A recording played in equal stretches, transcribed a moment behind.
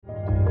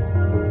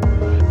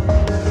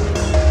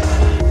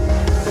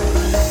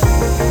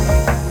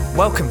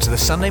Welcome to the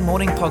Sunday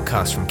morning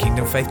podcast from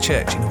Kingdom Faith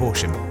Church in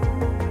Horsham.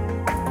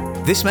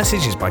 This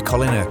message is by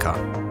Colin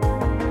Urquhart.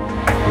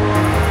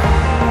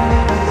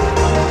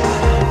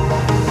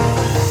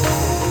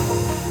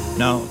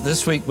 Now,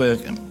 this week we're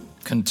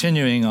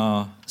continuing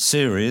our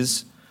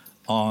series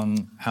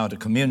on how to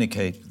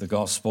communicate the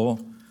gospel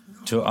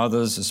to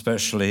others,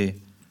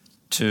 especially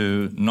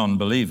to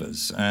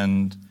non-believers.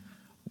 And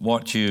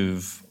what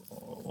you've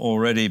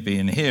already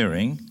been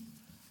hearing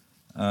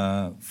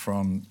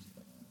from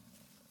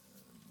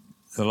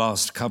the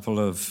last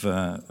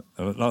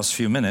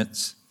few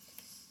minutes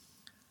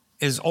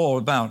is all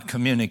about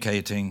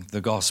communicating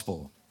the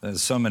gospel.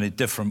 There's so many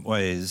different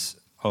ways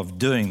of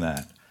doing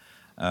that,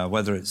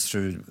 whether it's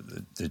through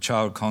the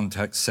Child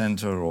Contact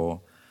Center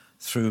or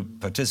through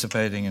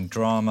participating in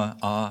drama.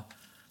 Our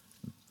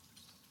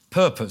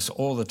purpose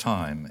all the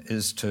time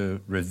is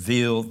to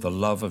reveal the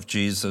love of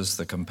Jesus,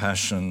 the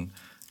compassion,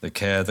 the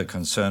care, the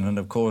concern, and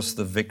of course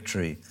the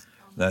victory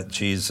that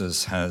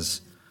Jesus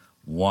has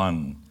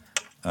won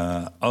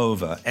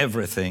over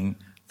everything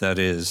that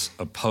is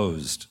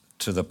opposed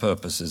to the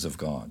purposes of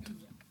God.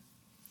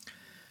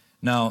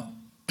 Now,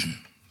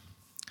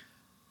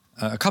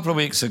 a couple of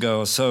weeks ago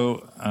or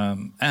so,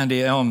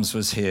 Andy Elms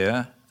was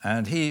here,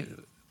 and he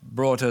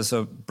brought us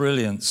a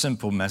brilliant,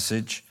 simple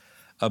message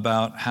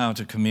about how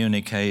to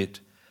communicate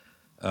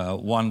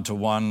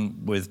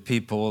one-to-one with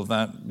people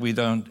that we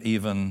don't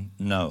even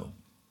know.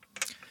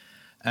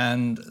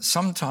 And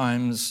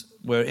sometimes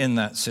we're in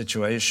that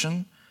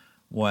situation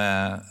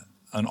where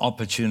an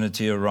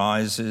opportunity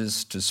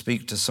arises to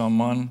speak to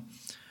someone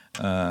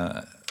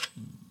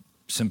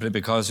simply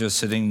because you're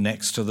sitting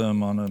next to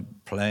them on a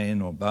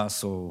plane or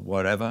bus or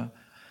whatever.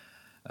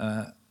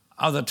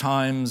 Other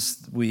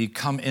times we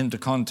come into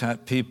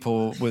contact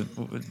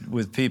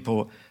with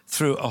people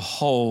through a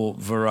whole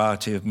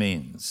variety of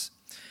means.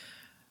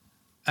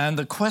 And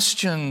the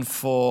question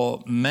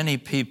for many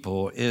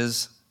people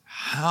is,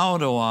 how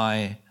do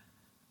I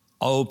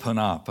open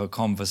up a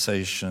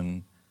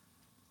conversation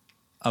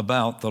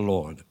about the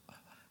Lord?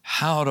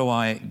 How do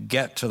I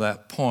get to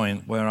that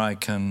point where I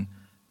can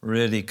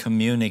really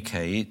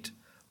communicate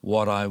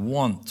what I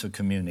want to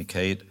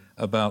communicate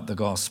about the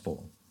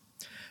gospel?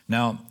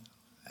 Now,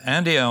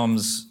 Andy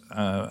Elms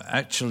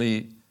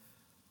actually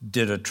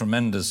did a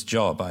tremendous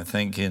job, I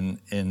think,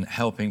 in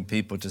helping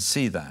people to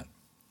see that.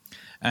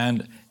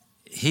 And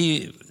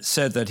he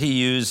said that he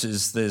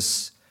uses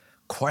this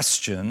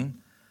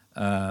question,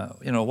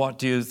 what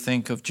do you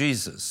think of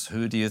Jesus?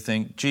 Who do you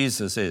think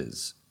Jesus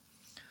is?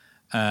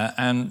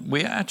 And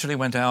we actually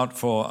went out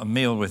for a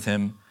meal with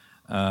him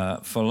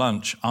for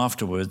lunch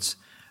afterwards,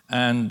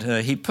 and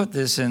he put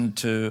this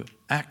into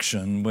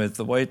action with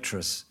the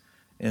waitress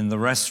in the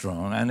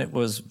restaurant, and it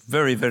was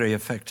very, very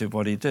effective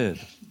what he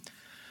did.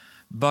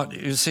 But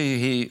you see,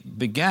 he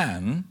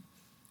began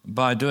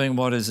by doing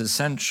what is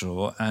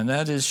essential, and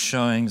that is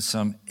showing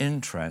some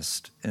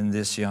interest in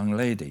this young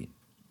lady.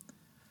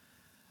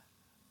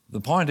 The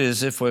point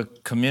is, if we're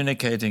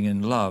communicating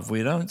in love,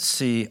 we don't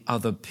see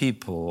other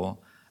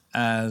people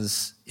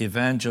as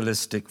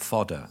evangelistic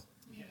fodder.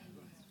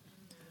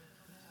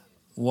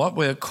 What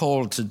we're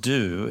called to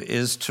do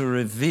is to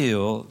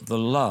reveal the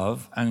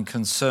love and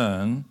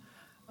concern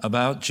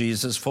about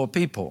Jesus for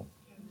people.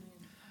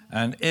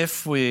 And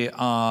if we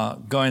are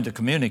going to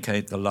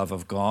communicate the love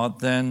of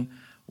God, then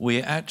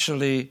we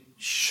actually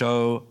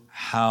show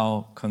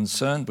how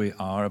concerned we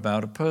are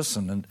about a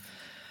person.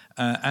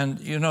 And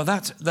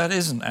that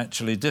isn't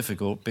actually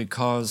difficult,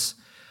 because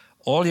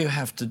all you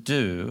have to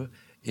do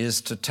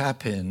is to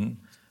tap in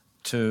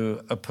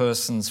to a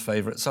person's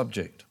favorite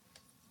subject,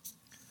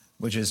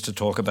 which is to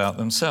talk about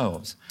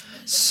themselves.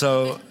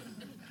 So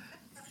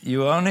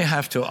you only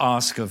have to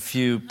ask a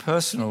few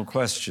personal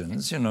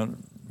questions,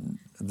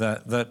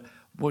 that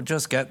will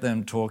just get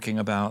them talking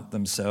about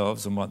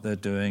themselves and what they're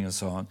doing and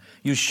so on.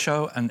 You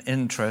show an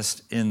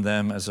interest in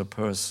them as a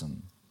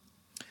person.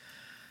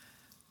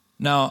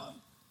 Now,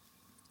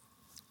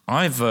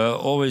 I've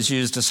always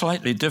used a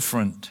slightly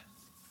different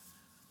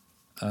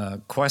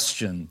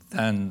question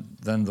than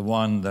the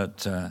one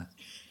that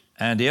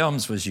Andy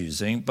Elms was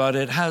using, but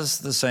it has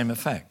the same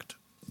effect.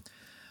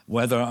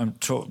 Whether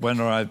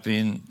I've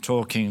been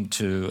talking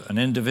to an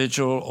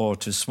individual or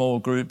to small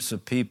groups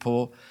of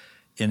people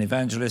in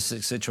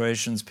evangelistic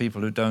situations,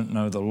 people who don't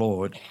know the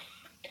Lord,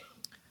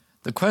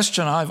 the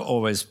question I've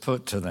always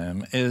put to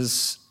them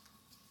is,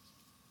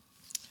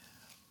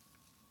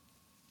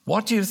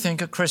 what do you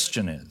think a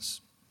Christian is?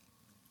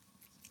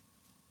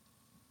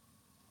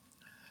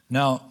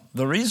 Now,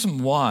 the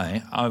reason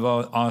why I've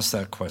asked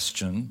that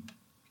question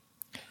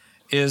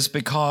is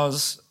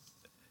because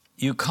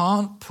you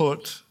can't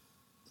put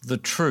the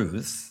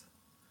truth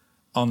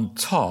on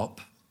top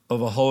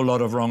of a whole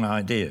lot of wrong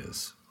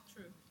ideas.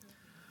 True.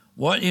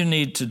 What you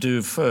need to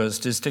do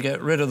first is to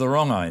get rid of the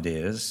wrong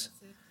ideas,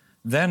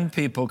 then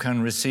people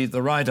can receive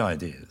the right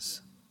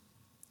ideas.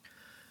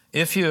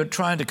 If you're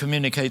trying to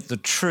communicate the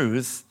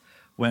truth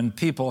when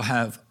people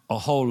have a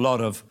whole lot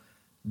of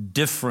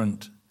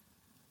different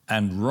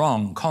and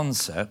wrong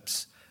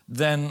concepts,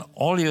 then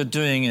all you're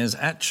doing is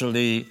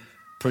actually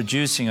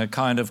producing a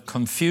kind of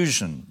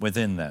confusion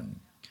within them.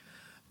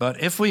 But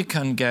if we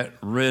can get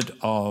rid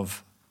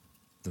of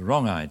the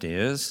wrong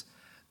ideas,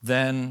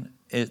 then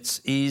it's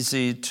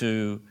easy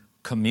to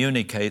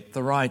communicate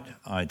the right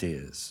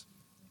ideas.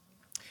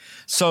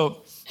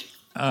 So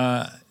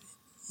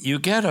you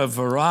get a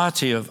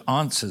variety of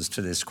answers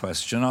to this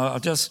question. I'll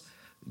just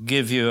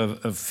give you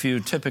a few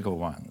typical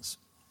ones.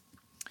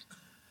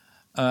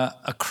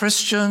 A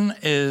Christian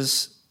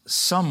is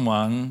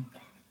someone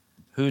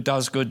who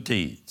does good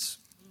deeds.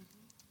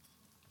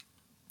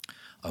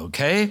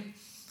 Okay,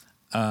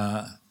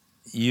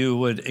 you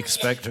would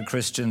expect a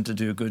Christian to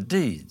do good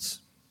deeds,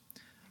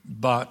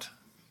 but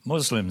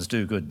Muslims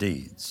do good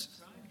deeds.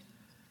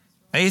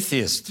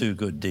 Atheists do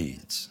good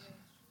deeds.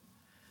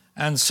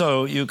 And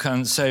so you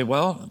can say,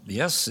 well,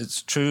 yes,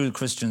 it's true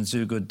Christians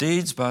do good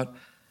deeds, but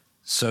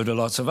so do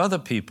lots of other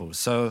people.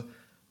 So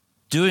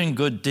doing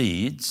good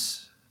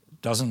deeds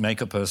doesn't make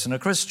a person a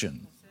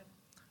Christian.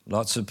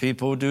 Lots of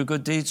people do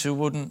good deeds who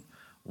wouldn't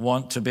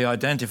want to be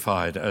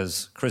identified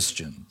as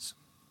Christians.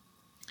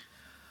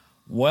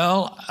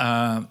 Well,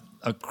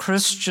 a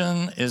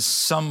Christian is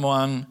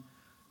someone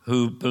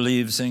who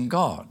believes in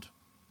God.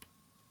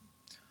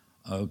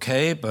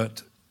 Okay,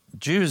 but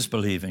Jews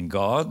believe in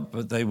God,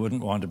 but they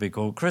wouldn't want to be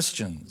called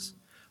Christians.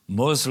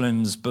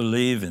 Muslims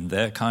believe in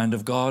their kind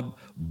of God.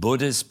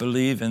 Buddhists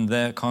believe in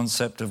their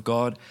concept of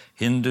God.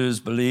 Hindus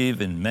believe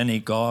in many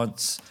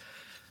gods.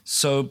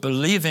 So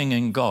believing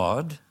in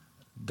God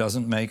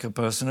doesn't make a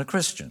person a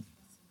Christian.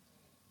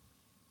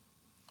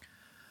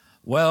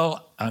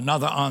 Well,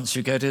 another answer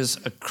you get is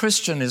a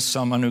Christian is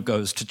someone who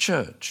goes to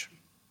church.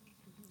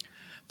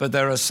 But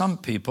there are some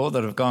people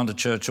that have gone to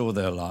church all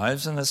their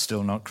lives and they're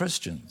still not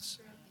Christians.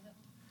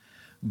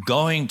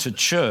 Going to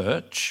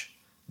church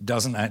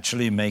doesn't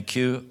actually make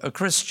you a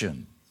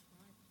Christian.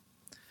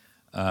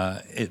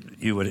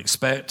 You would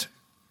expect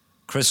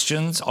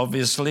Christians,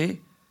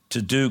 obviously,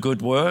 to do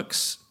good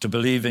works, to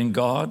believe in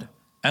God,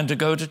 and to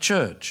go to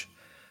church.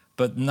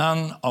 But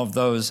none of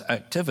those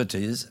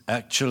activities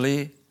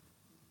actually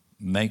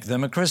make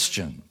them a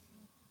Christian.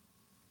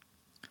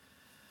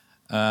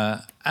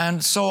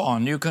 And so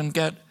on. You can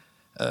get,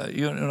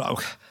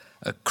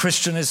 a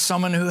Christian is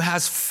someone who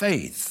has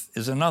faith,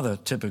 is another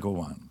typical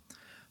one.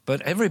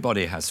 But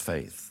everybody has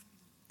faith.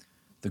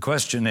 The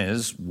question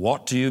is,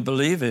 what do you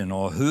believe in,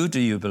 or who do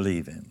you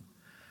believe in?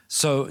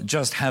 So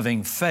just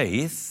having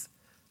faith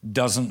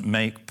doesn't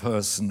make a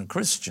person a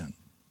Christian.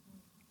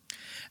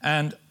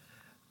 And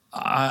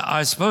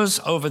I suppose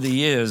over the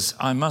years,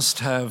 I must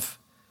have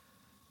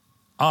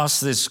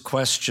asked this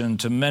question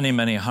to many,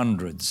 many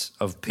hundreds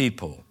of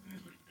people,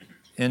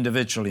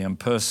 individually and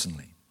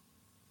personally.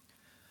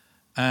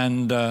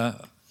 And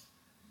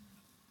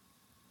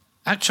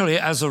actually,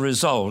 as a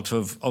result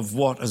of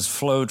what has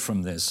flowed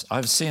from this,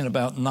 I've seen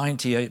about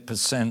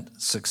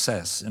 98%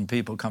 success in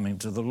people coming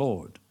to the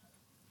Lord.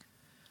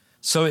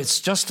 So it's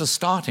just a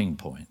starting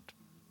point.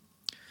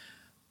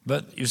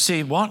 But you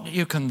see, what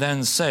you can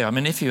then say, I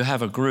mean, if you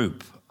have a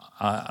group,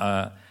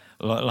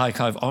 like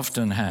I've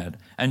often had,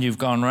 and you've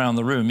gone around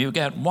the room, you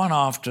get one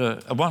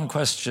answer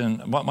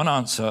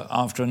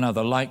after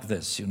another like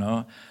this, you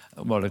know.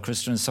 Well, a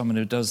Christian is someone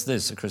who does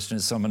this, a Christian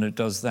is someone who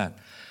does that.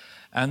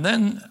 And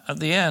then at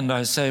the end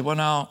I say, well,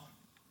 now,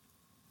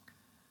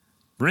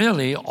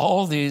 really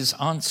all these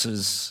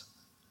answers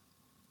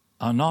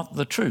are not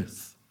the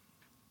truth.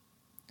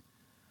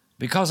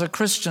 Because a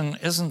Christian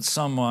isn't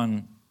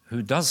someone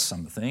who does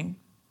something.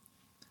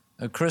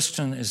 A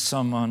Christian is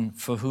someone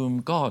for whom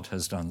God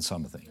has done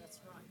something.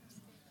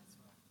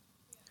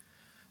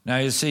 Now,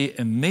 you see,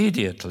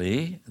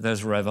 immediately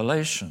there's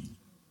revelation.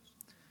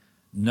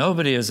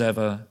 Nobody has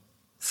ever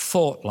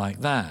thought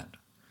like that.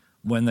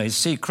 When they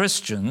see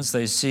Christians,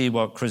 they see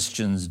what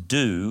Christians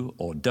do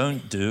or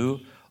don't do,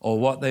 or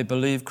what they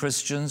believe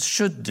Christians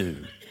should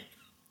do.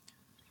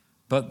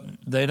 But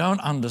they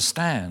don't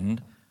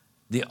understand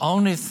the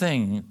only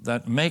thing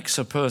that makes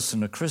a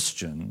person a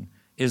Christian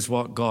is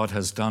what God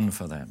has done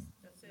for them.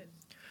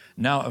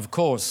 Now, of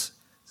course,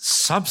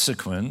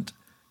 subsequent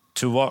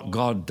to what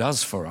God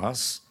does for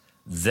us,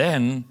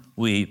 then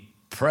we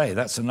pray.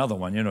 That's another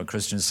one. You know, a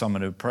Christian is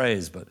someone who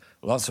prays, but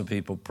lots of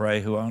people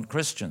pray who aren't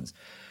Christians.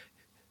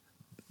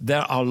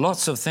 There are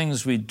lots of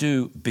things we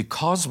do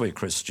because we're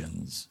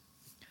Christians,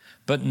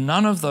 but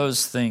none of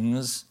those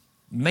things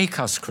make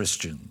us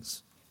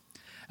Christians.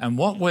 And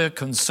what we're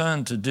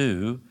concerned to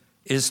do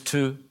is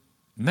to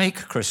make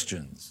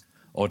Christians,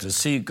 or to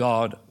see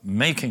God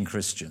making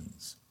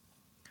Christians.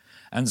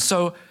 And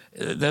so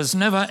there's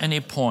never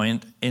any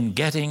point in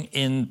getting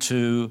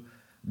into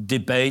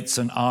debates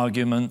and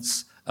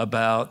arguments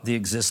about the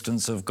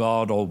existence of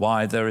God or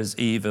why there is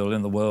evil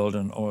in the world.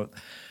 Or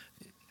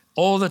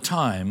all the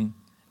time,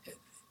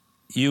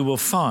 you will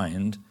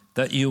find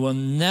that you will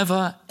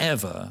never,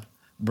 ever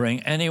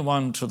bring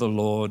anyone to the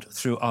Lord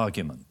through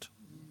argument.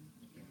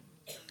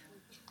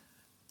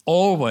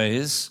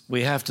 Always,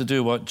 we have to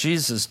do what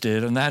Jesus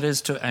did, and that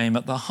is to aim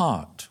at the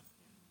heart.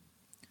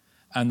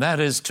 And that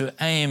is to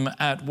aim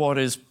at what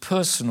is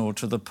personal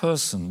to the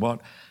person,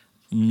 what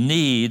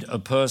need a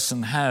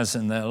person has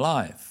in their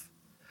life.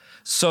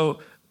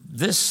 So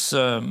this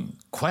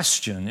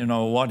question,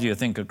 what do you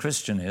think a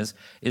Christian is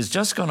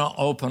just going to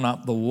open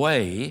up the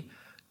way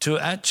to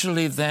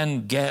actually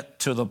then get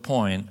to the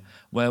point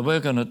where we're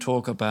going to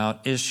talk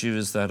about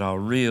issues that are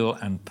real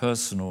and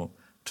personal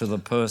to the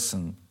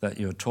person that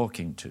you're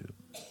talking to.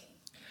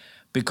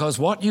 Because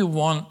what you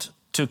want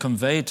to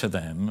convey to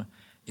them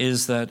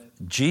is that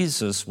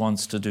Jesus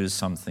wants to do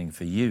something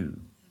for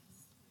you.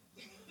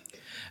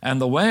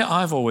 And the way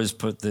I've always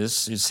put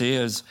this, you see,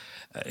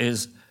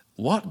 is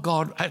what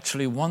God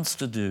actually wants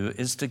to do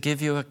is to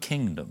give you a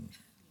kingdom.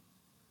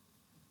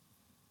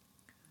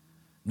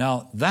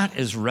 Now, that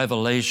is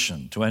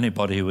revelation to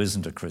anybody who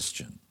isn't a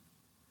Christian.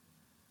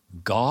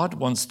 God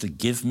wants to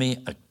give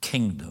me a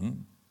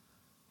kingdom.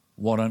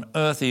 What on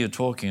earth are you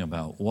talking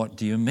about? What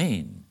do you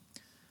mean?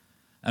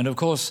 And of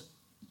course,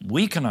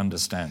 we can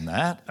understand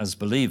that as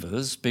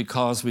believers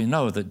because we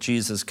know that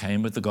Jesus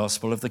came with the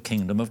gospel of the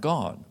kingdom of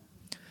God.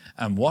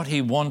 And what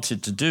he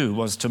wanted to do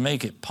was to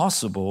make it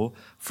possible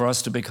for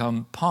us to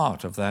become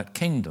part of that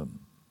kingdom.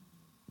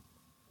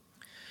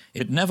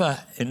 It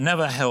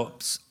never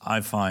helps,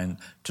 I find,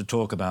 to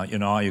talk about,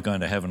 are you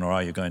going to heaven or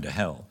are you going to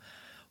hell?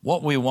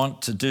 What we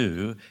want to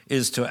do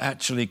is to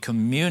actually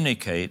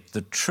communicate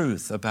the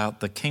truth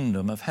about the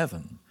kingdom of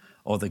heaven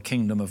or the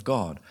kingdom of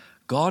God.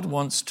 God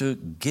wants to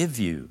give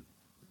you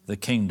the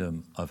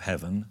kingdom of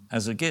heaven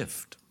as a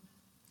gift.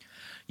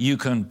 You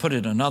can put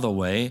it another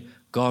way.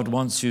 God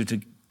wants you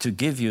to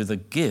give you the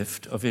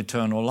gift of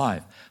eternal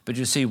life. But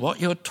you see, what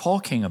you're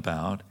talking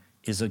about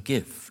is a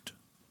gift.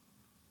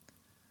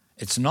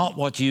 It's not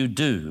what you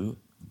do.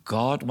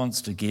 God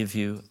wants to give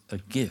you a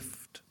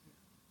gift.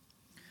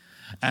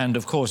 And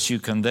of course, you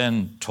can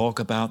then talk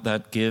about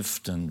that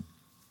gift and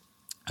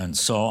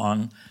so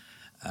on.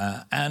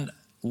 And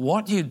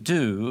what you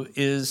do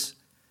is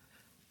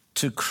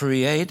to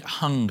create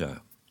hunger.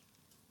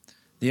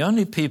 The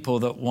only people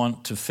that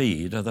want to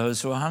feed are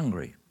those who are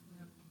hungry.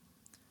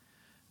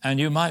 And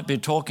you might be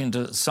talking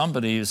to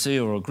somebody, you see,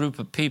 or a group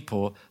of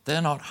people,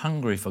 they're not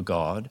hungry for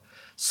God,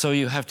 so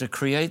you have to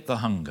create the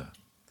hunger.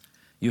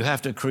 You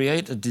have to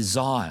create a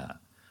desire.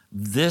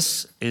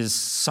 This is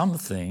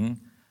something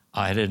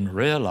I didn't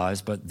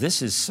realize, but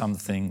this is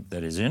something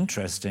that is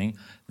interesting.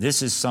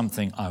 This is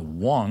something I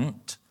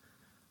want,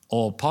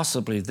 or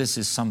possibly this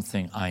is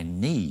something I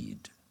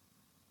need.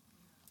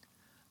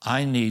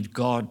 I need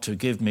God to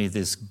give me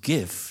this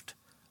gift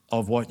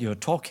of what you're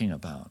talking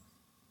about.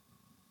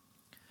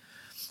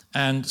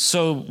 And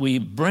so we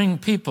bring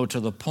people to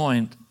the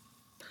point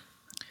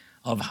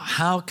of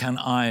how can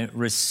I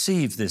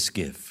receive this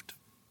gift?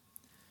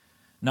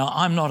 Now,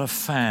 I'm not a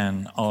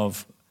fan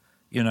of,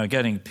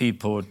 getting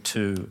people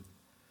to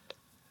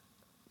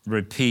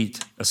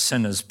repeat a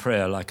sinner's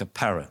prayer like a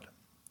parrot.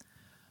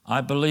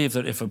 I believe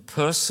that if a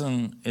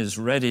person is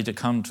ready to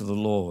come to the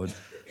Lord,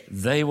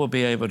 they will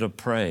be able to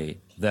pray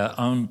their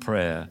own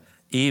prayer,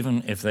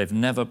 even if they've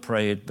never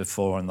prayed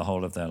before in the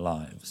whole of their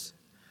lives.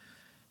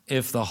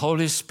 If the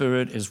Holy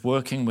Spirit is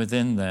working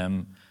within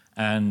them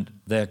and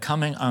they're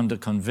coming under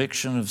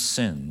conviction of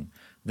sin,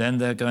 then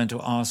they're going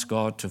to ask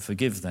God to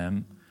forgive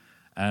them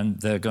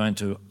and they're going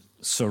to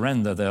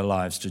surrender their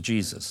lives to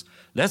Jesus.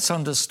 Let's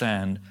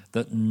understand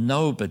that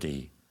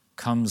nobody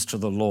comes to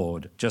the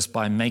Lord just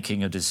by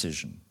making a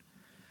decision.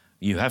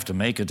 You have to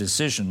make a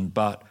decision,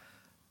 but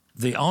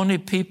the only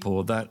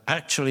people that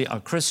actually are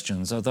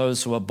Christians are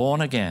those who are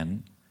born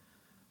again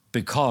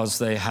because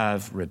they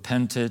have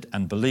repented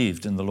and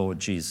believed in the Lord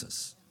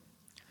Jesus.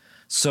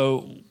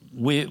 So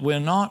we're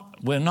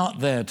not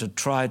there to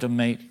try to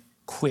make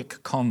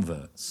quick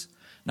converts.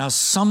 Now,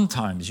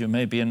 sometimes you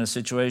may be in a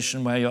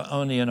situation where you're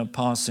only in a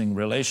passing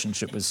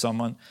relationship with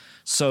someone,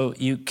 so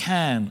you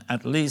can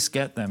at least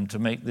get them to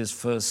make this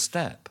first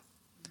step.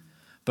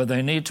 But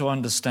they need to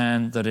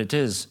understand that it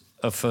is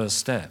a first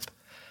step.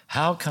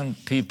 How can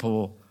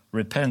people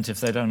repent if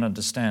they don't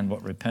understand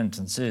what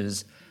repentance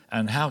is?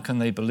 And how can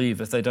they believe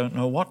if they don't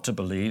know what to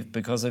believe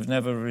because they've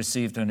never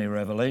received any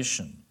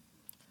revelation?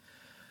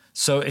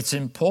 So it's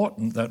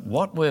important that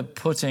what we're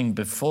putting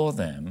before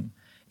them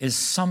is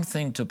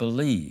something to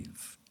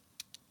believe.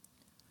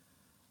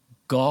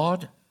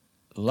 God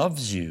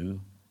loves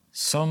you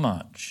so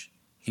much,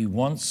 He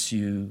wants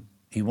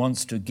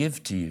to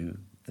give to you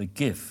the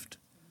gift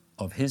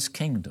of His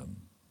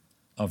kingdom,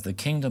 of the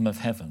kingdom of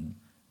heaven,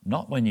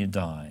 not when you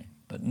die,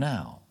 but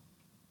now.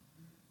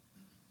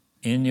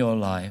 In your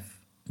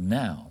life,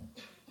 now.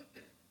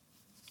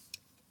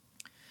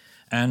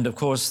 And of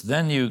course,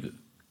 then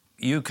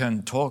you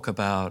can talk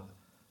about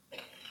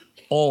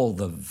all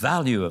the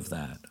value of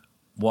that,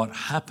 what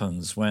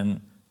happens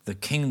when the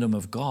kingdom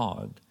of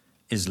God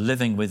is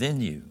living within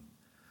you,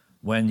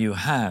 when you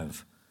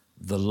have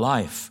the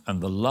life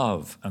and the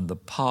love and the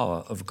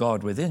power of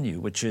God within you,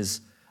 which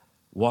is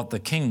what the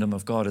kingdom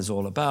of God is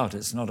all about.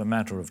 It's not a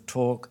matter of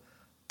talk,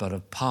 but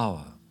of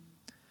power.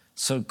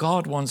 So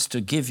God wants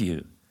to give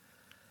you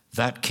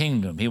that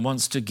kingdom. He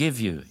wants to give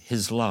you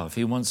his love.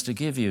 He wants to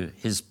give you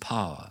his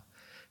power.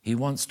 He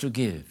wants to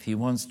give. He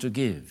wants to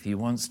give. He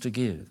wants to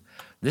give.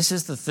 This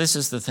is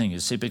the thing, you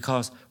see,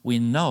 because we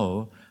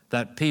know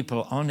that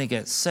people only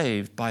get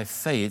saved by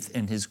faith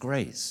in his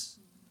grace.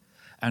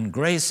 And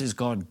grace is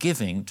God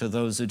giving to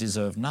those who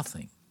deserve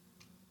nothing.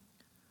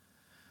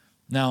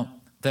 Now,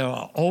 there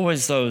are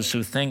always those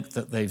who think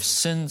that they've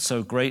sinned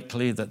so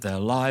greatly, that their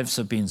lives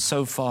have been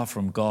so far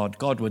from God,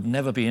 God would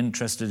never be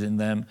interested in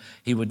them.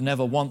 He would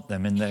never want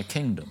them in their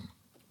kingdom.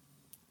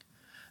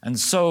 And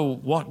so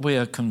what we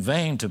are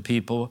conveying to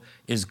people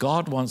is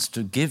God wants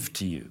to give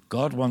to you.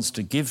 God wants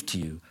to give to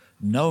you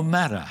no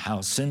matter how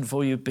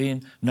sinful you've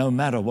been, no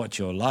matter what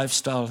your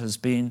lifestyle has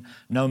been,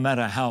 no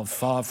matter how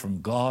far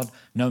from God,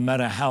 no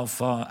matter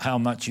how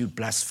much you've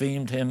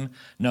blasphemed him,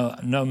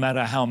 no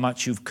matter how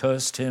much you've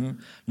cursed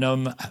him,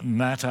 no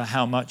matter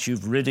how much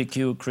you've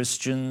ridiculed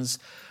Christians.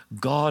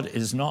 God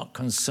is not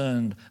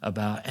concerned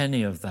about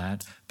any of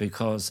that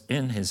because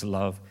in his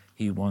love,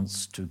 he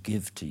wants to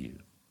give to you.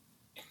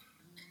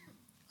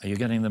 Are you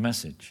getting the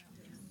message?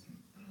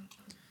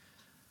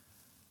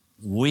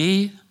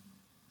 We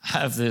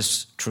have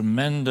this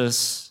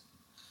tremendous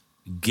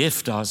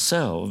gift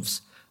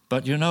ourselves,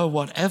 but you know,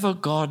 whatever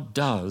God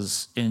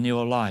does in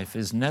your life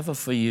is never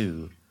for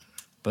you,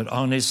 but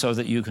only so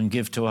that you can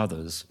give to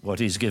others what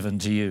he's given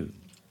to you.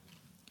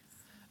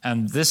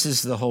 And this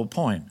is the whole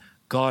point.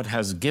 God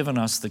has given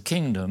us the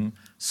kingdom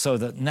so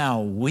that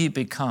now we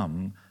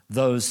become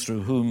those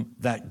through whom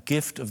that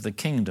gift of the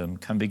kingdom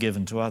can be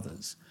given to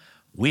others.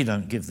 We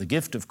don't give the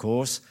gift, of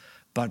course,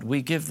 but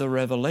we give the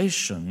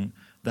revelation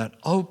that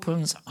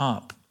opens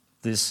up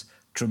this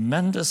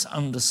tremendous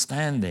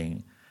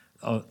understanding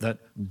that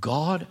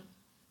God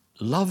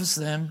loves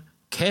them,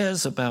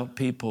 cares about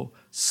people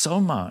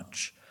so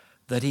much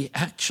that he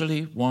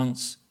actually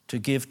wants to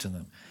give to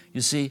them.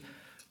 You see,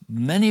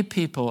 many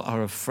people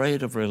are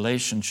afraid of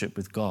relationship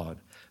with God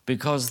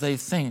because they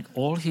think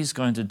all he's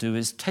going to do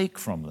is take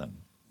from them.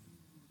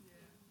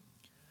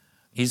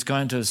 He's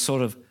going to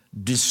sort of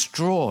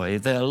destroy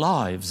their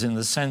lives in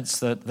the sense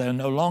that they're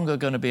no longer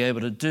going to be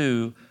able to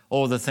do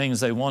all the things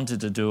they wanted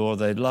to do or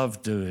they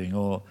loved doing,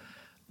 or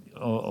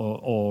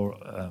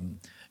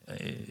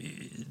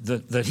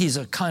that he's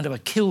a kind of a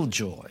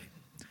killjoy.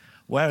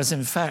 Whereas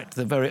in fact,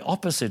 the very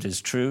opposite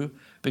is true,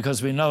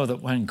 because we know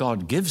that when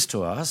God gives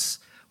to us,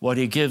 what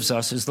he gives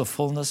us is the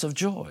fullness of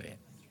joy.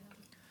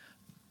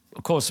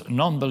 Of course,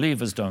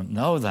 non-believers don't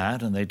know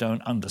that and they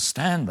don't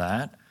understand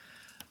that.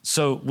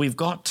 So we've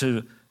got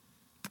to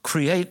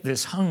create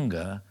this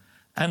hunger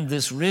and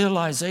this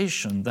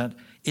realization that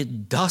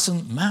it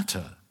doesn't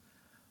matter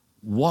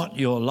what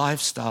your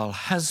lifestyle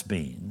has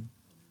been,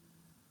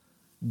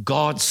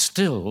 God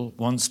still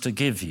wants to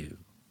give you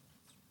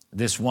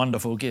this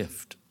wonderful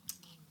gift.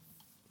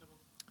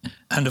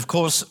 And of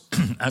course,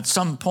 at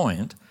some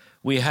point,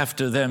 we have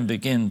to then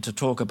begin to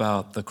talk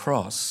about the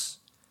cross.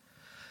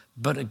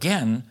 But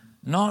again,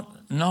 not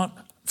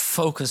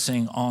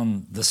focusing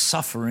on the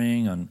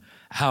suffering and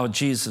how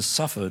Jesus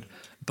suffered,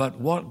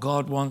 but what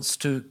God wants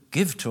to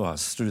give to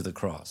us through the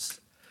cross.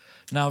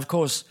 Now, of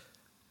course,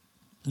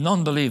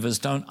 non-believers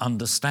don't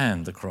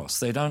understand the cross.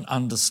 They don't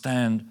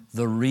understand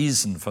the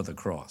reason for the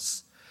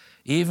cross.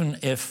 Even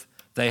if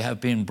they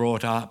have been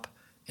brought up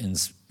in,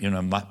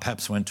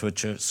 perhaps went to a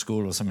church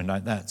school or something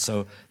like that,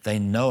 so they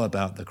know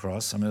about the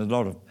cross. I mean, a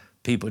lot of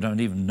people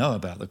don't even know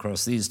about the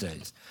cross these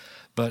days.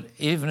 But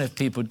even if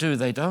people do,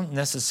 they don't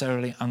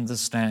necessarily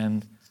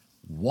understand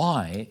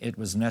why it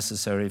was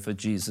necessary for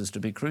Jesus to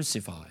be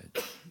crucified.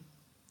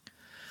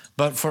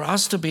 But for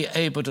us to be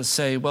able to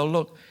say, well,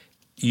 look,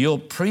 your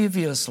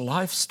previous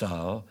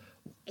lifestyle,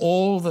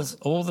 all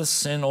the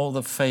sin, all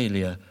the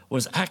failure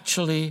was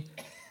actually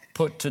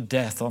put to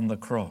death on the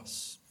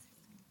cross.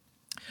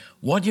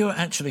 What you're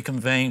actually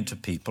conveying to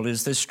people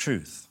is this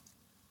truth.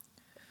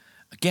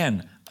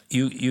 Again,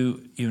 you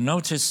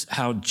notice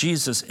how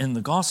Jesus in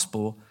the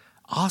gospel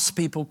asks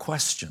people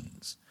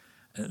questions.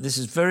 This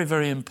is very,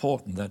 very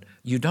important, that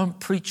you don't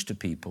preach to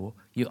people,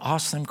 you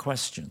ask them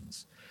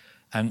questions.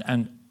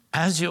 And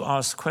as you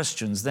ask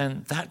questions,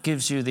 then that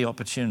gives you the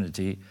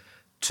opportunity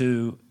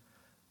to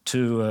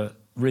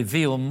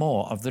reveal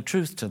more of the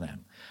truth to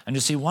them. And you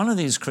see, one of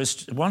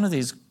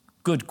these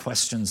good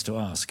questions to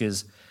ask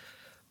is,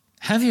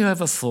 have you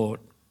ever thought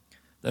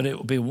that it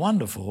would be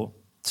wonderful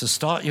to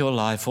start your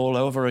life all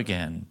over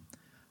again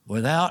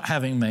without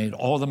having made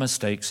all the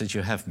mistakes that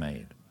you have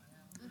made,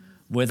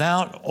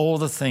 without all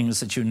the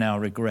things that you now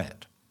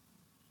regret?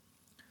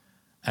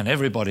 And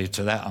everybody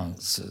to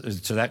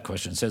that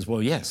question says,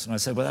 well, yes. And I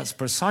said, well, that's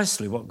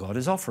precisely what God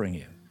is offering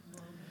you.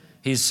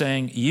 He's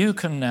saying you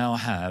can now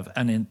have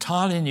an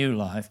entirely new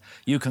life.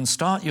 You can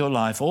start your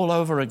life all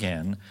over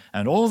again,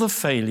 and all the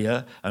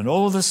failure and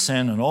all the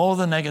sin and all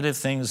the negative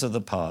things of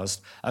the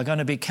past are going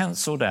to be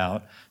cancelled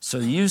out, so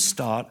you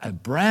start a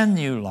brand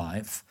new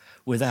life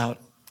without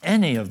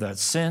any of that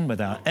sin,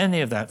 without any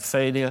of that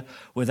failure,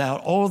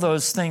 without all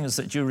those things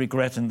that you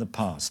regret in the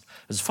past.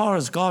 As far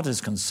as God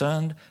is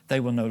concerned, they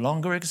will no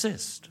longer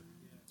exist.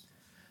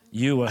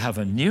 you will have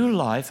a new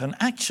life, and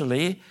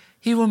actually,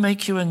 he will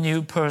make you a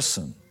new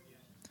person.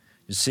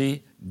 You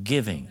see,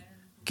 giving.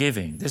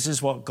 This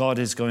is what God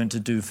is going to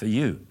do for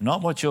you,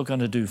 not what you're going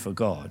to do for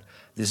God.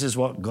 This is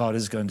what God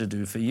is going to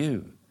do for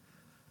you.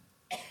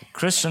 A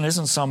Christian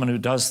isn't someone who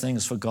does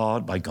things for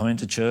God by going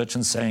to church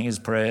and saying his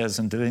prayers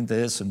and doing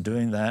this and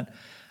doing that.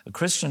 A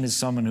Christian is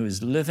someone who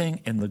is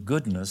living in the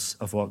goodness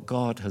of what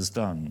God has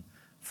done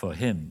for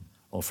him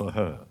or for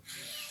her.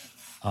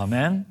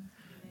 Amen?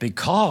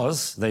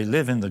 Because they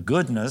live in the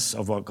goodness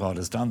of what God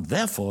has done,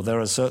 therefore there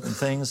are certain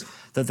things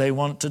that they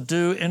want to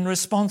do in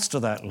response to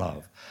that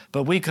love.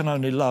 But we can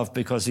only love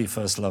because he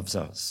first loves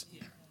us.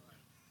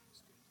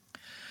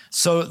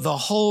 So the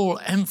whole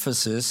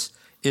emphasis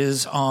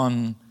is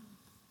on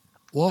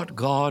what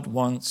God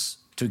wants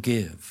to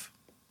give.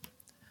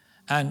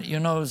 And you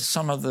know,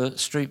 some of the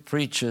street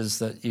preachers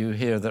that you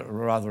hear that are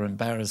rather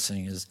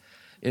embarrassing is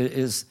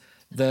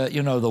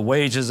the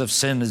wages of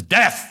sin is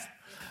death.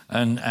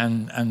 What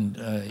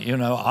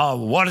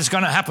is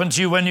going to happen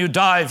to you when you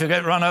die if you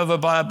get run over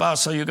by a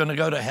bus? Are you going to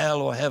go to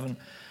hell or heaven?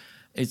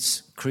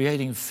 It's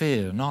creating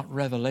fear, not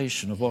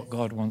revelation of what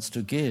God wants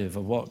to give,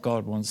 of what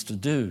God wants to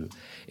do.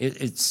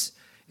 It's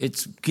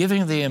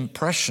giving the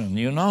impression,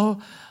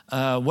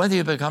 whether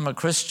you become a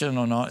Christian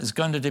or not is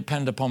going to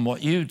depend upon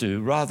what you do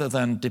rather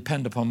than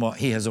depend upon what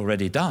he has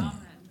already done.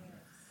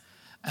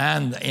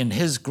 And in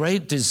his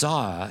great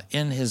desire,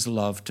 in his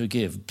love to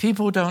give.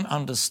 People don't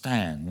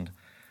understand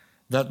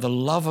that the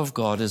love of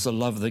God is a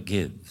love that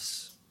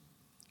gives.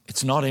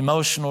 It's not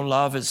emotional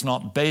love. It's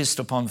not based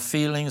upon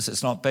feelings.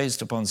 It's not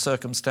based upon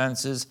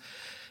circumstances.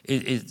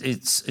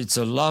 It's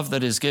a love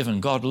that is given.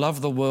 God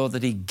loved the world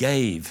that he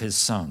gave his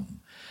son.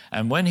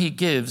 And when he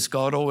gives,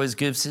 God always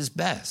gives his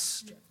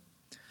best.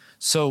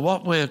 So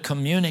what we're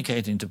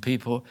communicating to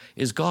people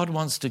is God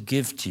wants to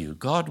give to you.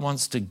 God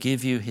wants to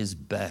give you his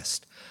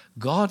best.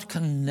 God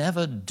can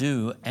never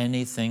do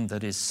anything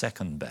that is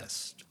second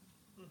best.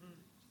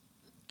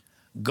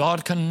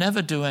 God can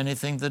never do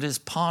anything that is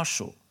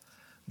partial.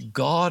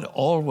 God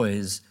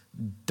always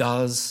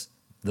does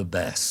the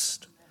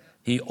best.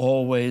 He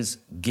always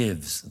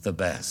gives the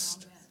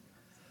best.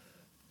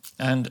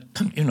 And,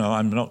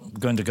 I'm not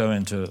going to go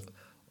into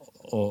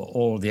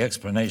all the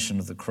explanation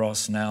of the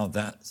cross now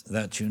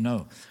that you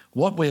know.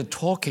 What we're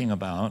talking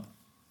about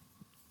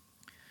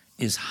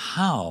is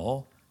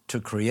how to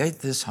create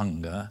this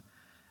hunger,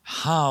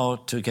 how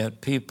to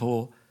get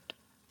people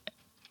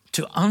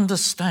to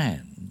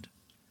understand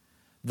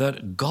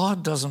that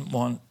God doesn't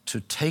want to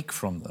take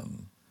from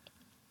them,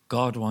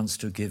 God wants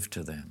to give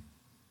to them.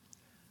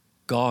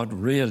 God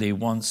really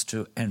wants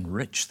to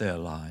enrich their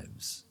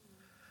lives.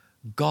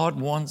 God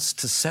wants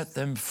to set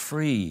them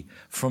free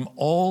from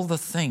all the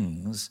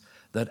things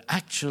that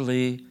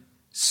actually,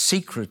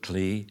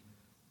 secretly,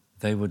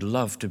 they would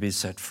love to be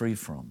set free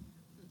from.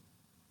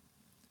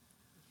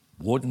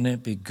 Wouldn't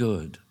it be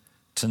good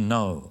to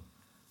know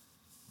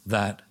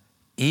that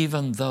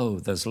even though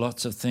there's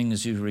lots of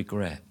things you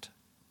regret,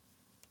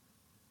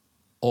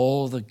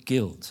 all the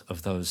guilt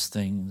of those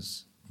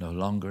things no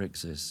longer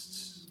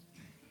exists,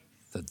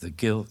 that the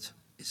guilt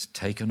is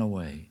taken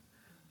away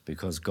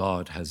because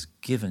God has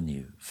given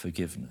you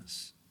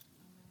forgiveness.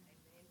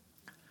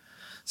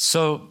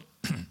 So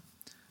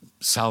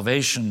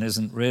salvation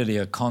isn't really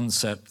a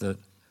concept that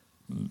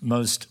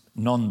most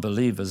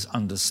non-believers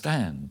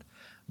understand,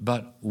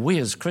 but we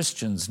as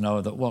Christians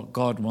know that what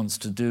God wants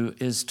to do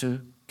is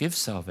to give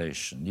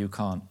salvation. You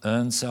can't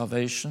earn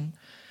salvation.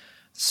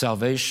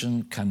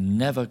 Salvation can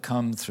never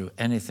come through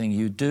anything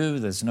you do.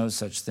 There's no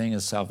such thing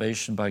as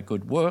salvation by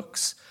good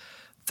works.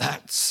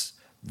 That's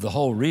the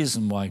whole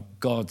reason why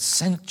God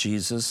sent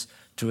Jesus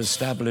to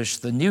establish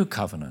the new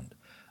covenant.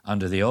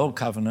 Under the old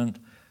covenant,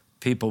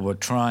 people were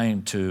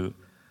trying to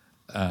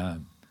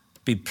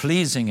be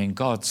pleasing in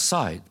God's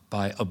sight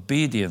by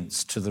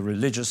obedience to the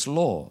religious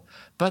law,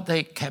 but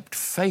they kept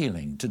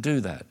failing to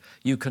do that.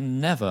 You can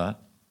never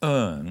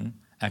earn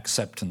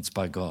acceptance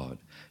by God.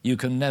 You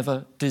can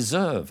never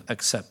deserve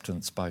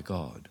acceptance by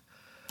God.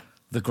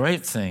 The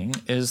great thing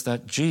is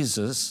that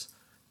Jesus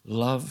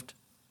loved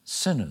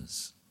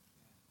sinners.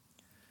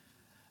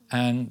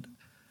 And,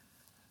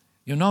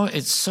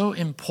 it's so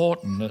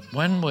important that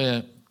when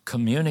we're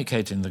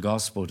communicating the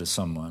gospel to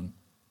someone,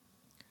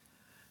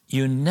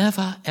 you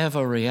never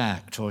ever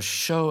react or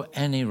show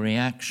any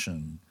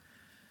reaction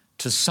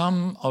to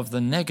some of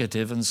the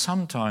negative and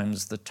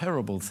sometimes the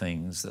terrible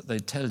things that they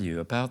tell you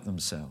about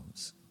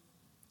themselves.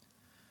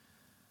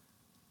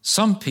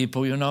 Some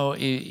people,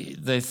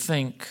 they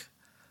think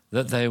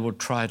that they will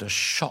try to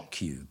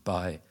shock you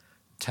by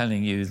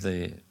telling you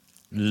the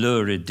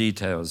lurid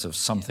details of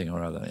something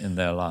or other in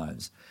their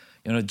lives,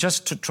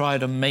 just to try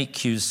to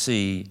make you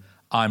see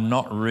I'm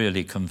not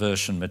really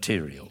conversion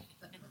material.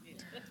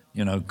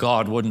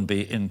 God wouldn't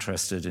be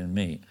interested in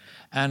me.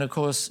 And of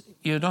course,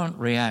 you don't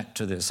react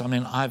to this. I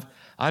mean,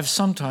 I've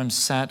sometimes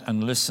sat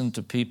and listened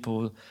to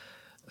people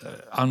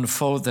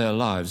unfold their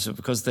lives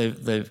because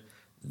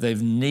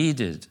they've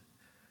needed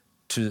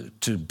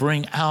to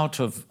bring out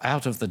of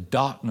the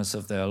darkness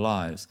of their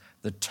lives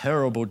the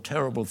terrible,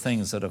 terrible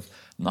things that have,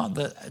 not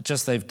that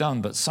just they've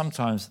done, but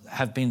sometimes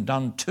have been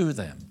done to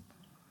them.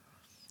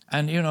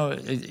 And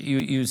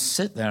you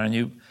sit there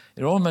and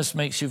it almost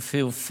makes you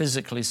feel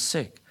physically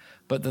sick.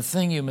 But the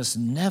thing you must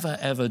never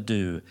ever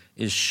do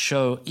is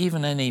show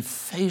even any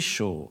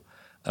facial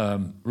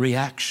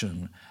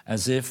reaction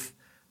as if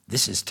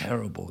this is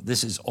terrible,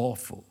 this is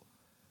awful.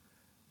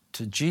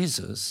 To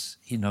Jesus,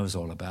 he knows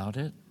all about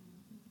it.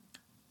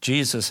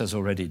 Jesus has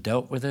already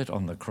dealt with it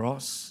on the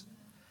cross.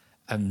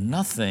 And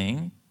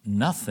nothing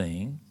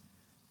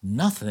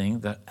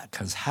that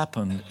has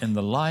happened in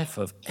the life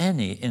of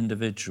any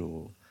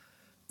individual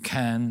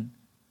can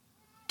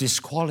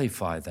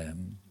disqualify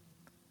them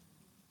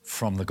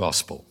from the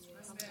gospel.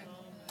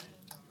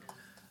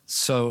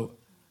 So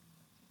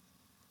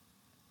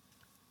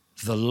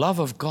the love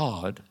of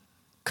God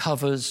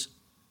covers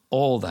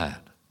all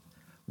that.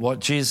 What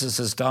Jesus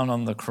has done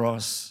on the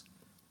cross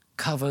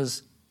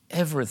covers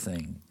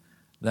everything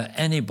that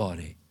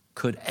anybody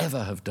could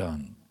ever have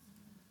done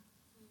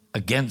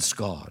against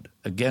God,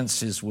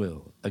 against his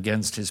will,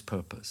 against his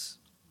purpose.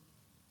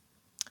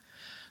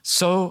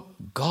 So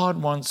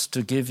God wants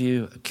to give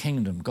you a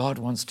kingdom. God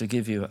wants to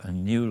give you a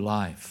new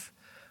life.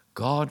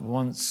 God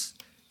wants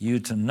you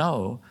to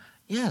know,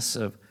 yes,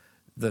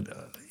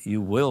 that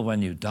you will,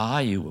 when you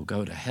die, you will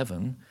go to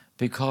heaven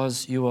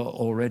because you are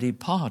already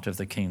part of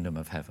the kingdom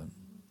of heaven.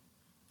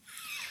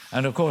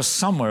 And of course,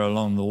 somewhere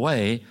along the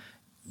way,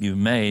 you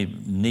may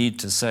need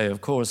to say, of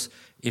course,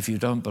 if you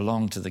don't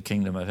belong to the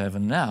kingdom of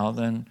heaven now,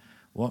 then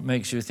what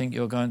makes you think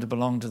you're going to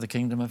belong to the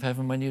kingdom of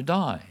heaven when you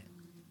die?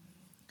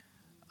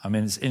 I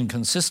mean, it's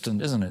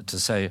inconsistent, isn't it, to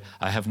say,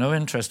 I have no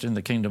interest in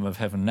the kingdom of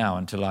heaven now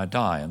until I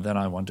die, and then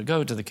I want to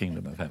go to the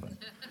kingdom of heaven.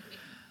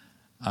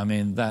 I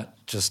mean,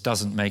 that just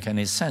doesn't make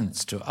any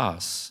sense to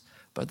us,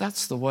 but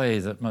that's the way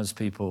that most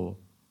people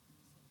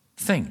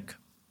think.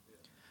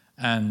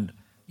 And,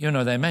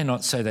 they may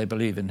not say they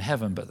believe in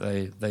heaven, but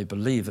they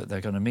believe that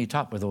they're going to meet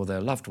up with all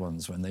their loved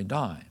ones when they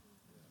die.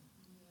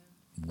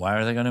 Why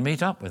are they going to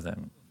meet up with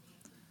them?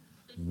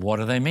 What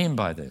do they mean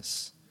by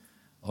this?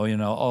 Or,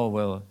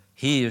 well,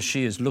 he or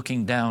she is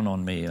looking down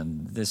on me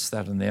and this,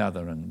 that, and the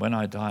other, and when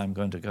I die, I'm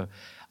going to go.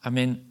 I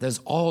mean, there's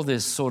all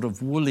this sort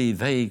of woolly,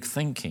 vague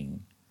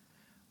thinking,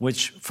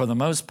 which for the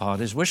most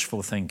part is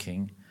wishful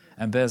thinking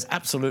and bears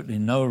absolutely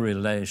no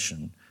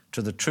relation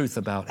to the truth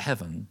about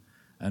heaven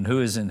and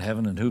who is in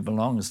heaven and who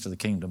belongs to the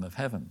kingdom of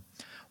heaven.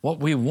 What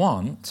we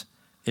want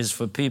is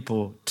for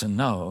people to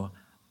know,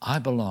 I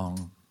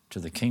belong to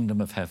the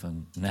kingdom of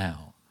heaven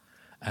now,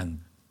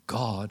 and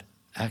God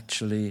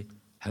actually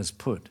has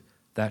put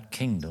that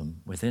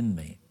kingdom within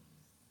me.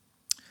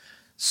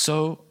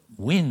 So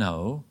we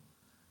know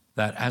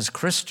that as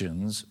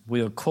Christians,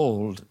 we are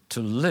called to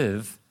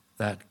live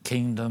that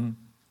kingdom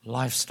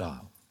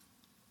lifestyle.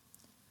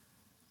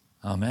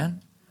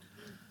 Amen?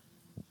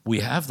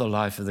 We have the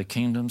life of the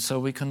kingdom, so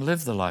we can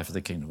live the life of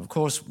the kingdom. Of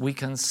course, we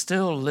can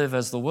still live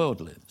as the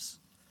world lives.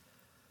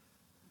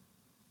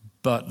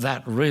 But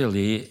that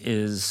really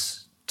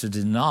is to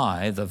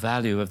deny the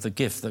value of the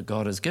gift that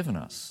God has given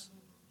us.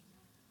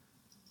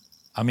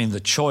 I mean, the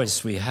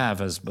choice we have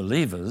as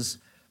believers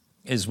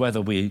is whether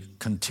we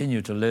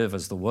continue to live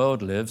as the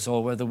world lives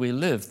or whether we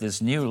live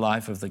this new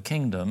life of the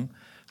kingdom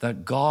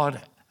that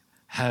God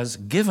has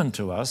given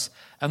to us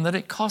and that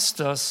it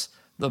cost us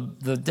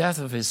the death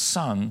of his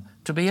Son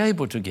to be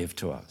able to give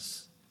to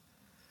us.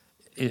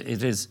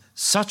 It is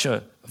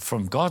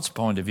from God's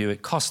point of view,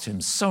 it cost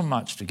him so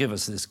much to give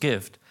us this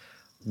gift.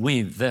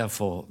 We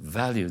therefore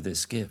value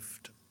this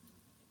gift.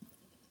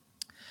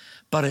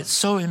 But it's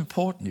so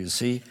important, you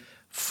see,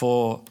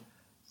 for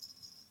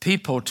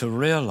people to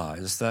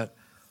realize that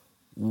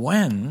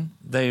when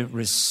they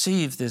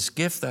receive this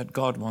gift that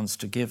God wants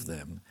to give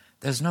them,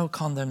 there's no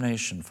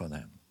condemnation for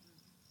them.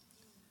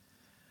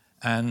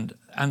 And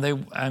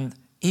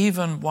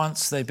even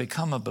once they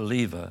become a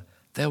believer,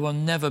 there will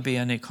never be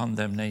any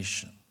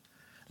condemnation.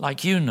 Like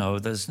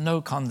there's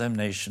no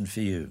condemnation for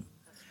you.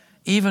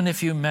 Even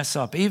if you mess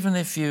up, even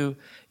if you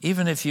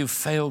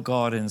fail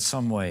God in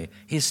some way,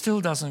 he still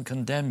doesn't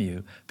condemn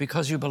you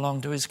because you belong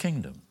to his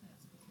kingdom.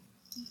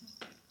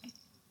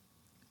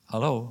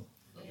 Hello?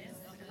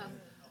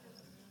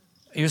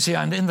 You see,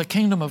 and in the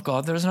kingdom of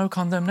God, there is no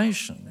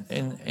condemnation.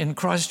 In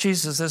Christ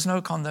Jesus, there's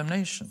no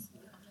condemnation.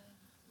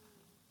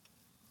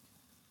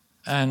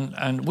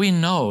 And we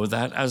know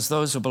that as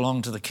those who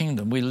belong to the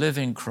kingdom, we live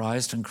in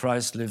Christ and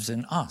Christ lives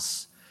in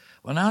us.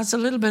 Well, now it's a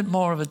little bit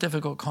more of a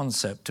difficult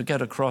concept to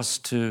get across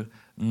to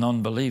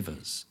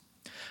non-believers.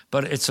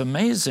 But it's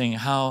amazing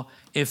how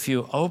if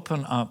you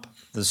open up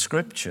the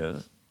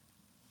scripture,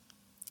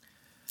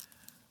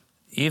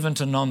 even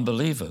to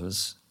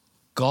non-believers,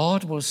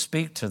 God will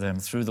speak to them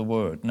through the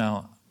word.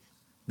 Now,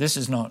 this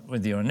is not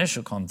with your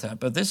initial contact,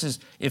 but this is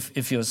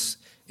if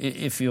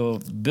you're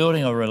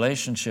building a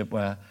relationship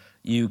where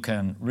you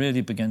can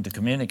really begin to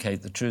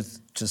communicate the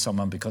truth to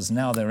someone because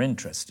now they're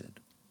interested.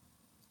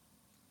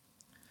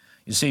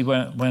 You see,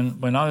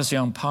 when I was a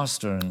young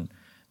pastor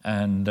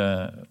and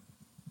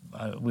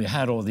we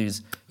had all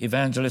these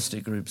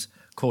evangelistic groups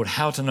called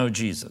How to Know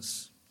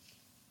Jesus.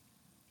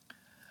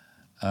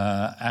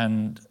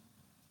 And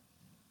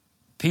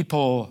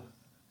people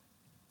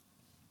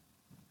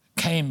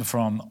came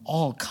from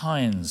all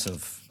kinds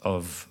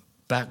of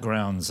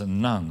backgrounds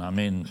and none. I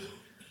mean,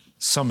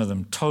 some of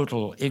them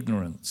total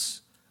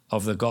ignorance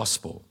of the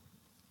gospel.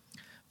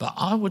 But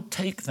I would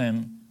take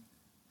them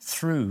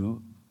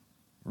through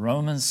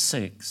Romans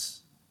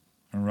 6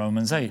 and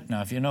Romans 8.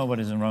 Now, if you know what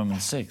is in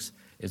Romans 6,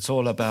 it's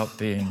all about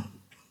being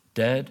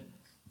dead,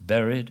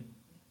 buried,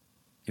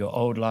 your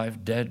old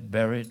life dead,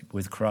 buried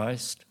with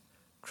Christ,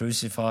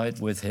 crucified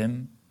with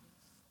him,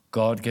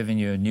 God giving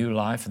you a new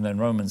life. And then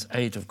Romans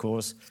 8, of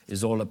course,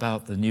 is all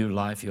about the new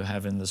life you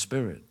have in the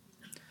Spirit.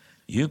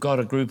 You got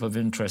a group of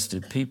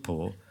interested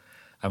people,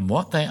 and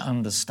what they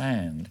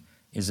understand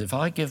is if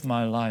I give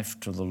my life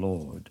to the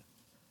Lord,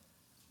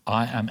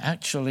 I am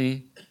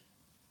actually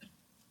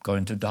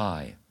going to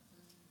die.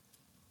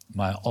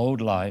 My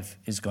old life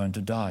is going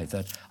to die,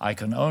 that I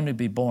can only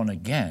be born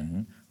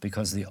again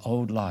because the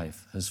old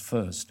life has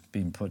first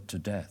been put to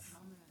death.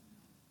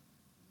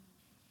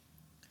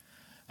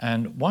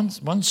 And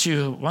once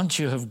you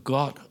have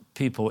got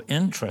people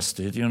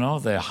interested, you know,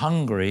 they're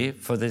hungry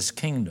for this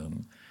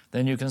kingdom,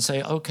 then you can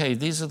say, okay,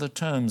 these are the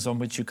terms on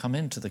which you come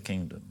into the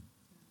kingdom.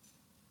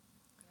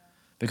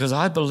 Because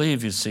I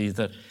believe, you see,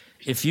 that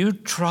if you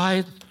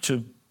try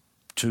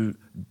to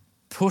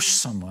push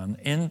someone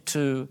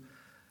into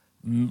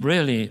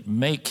really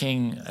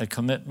making a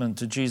commitment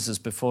to Jesus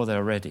before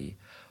they're ready,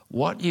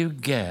 what you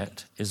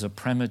get is a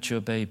premature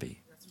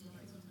baby.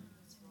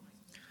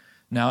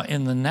 Now,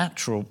 in the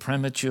natural,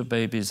 premature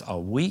babies are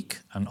weak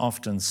and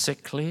often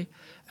sickly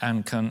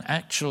and can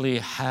actually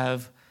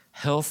have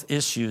health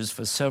issues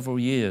for several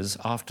years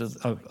after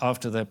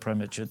their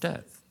premature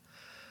death.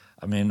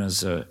 I mean,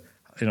 as a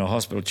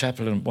hospital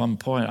chaplain at one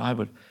point, I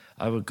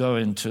would go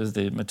into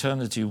the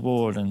maternity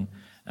ward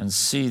and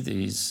see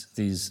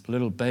these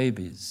little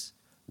babies,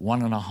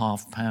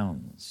 1.5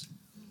 pounds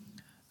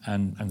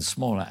and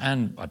smaller.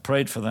 And I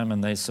prayed for them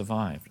and they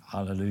survived.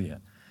 Hallelujah.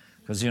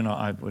 Because, you know,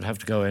 I would have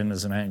to go in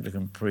as an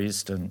Anglican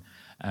priest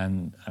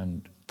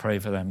and pray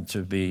for them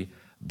to be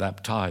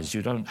baptized.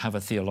 You don't have a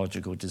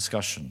theological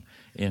discussion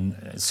in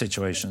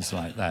situations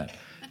like that.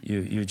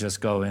 You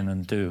just go in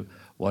and do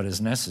what is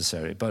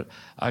necessary. But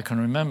I can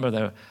remember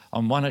there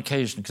on one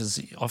occasion,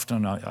 because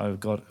often I've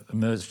got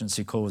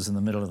emergency calls in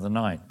the middle of the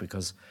night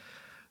because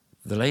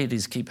the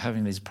ladies keep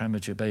having these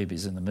premature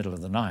babies in the middle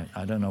of the night.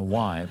 I don't know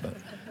why, but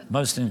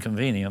most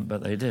inconvenient,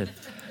 but they did.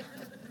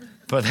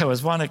 But there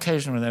was one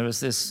occasion when there was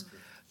this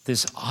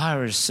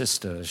Irish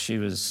sister. She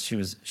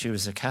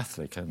was a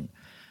Catholic, and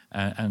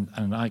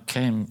I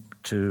came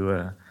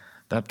to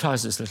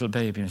baptize this little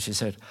baby, and she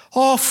said,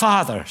 "Oh,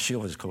 Father," she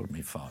always called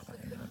me Father.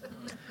 You know.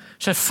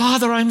 She said,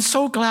 "Father, I'm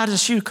so glad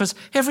it's you, because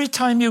every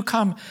time you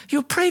come,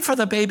 you pray for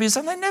the babies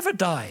and they never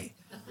die."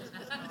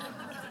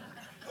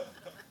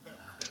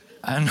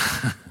 And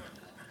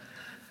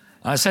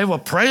I say, "Well,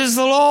 praise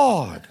the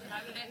Lord,"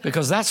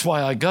 because that's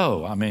why I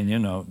go. I mean, you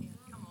know,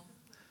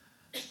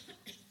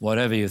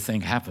 whatever you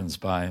think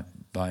happens well,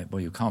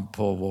 you can't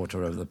pour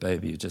water over the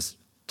baby. You just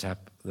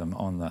tap them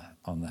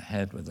on the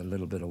head with a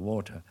little bit of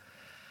water.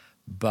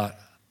 But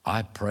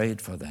I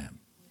prayed for them.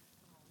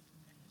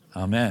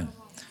 Amen.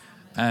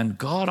 And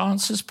God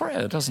answers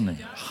prayer, doesn't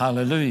he?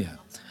 Hallelujah.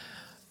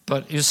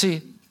 But you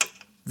see,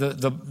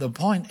 the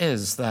point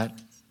is that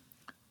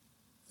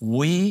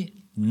we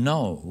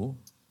know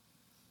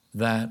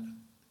that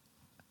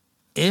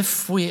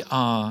if we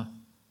are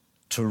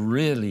to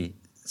really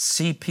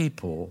see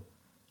people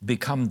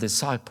become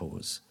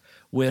disciples,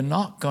 we're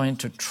not going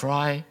to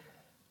try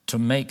to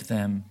make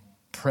them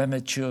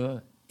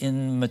premature,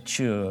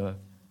 immature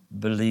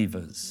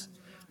believers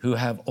who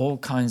have all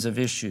kinds of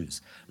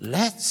issues.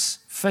 Let's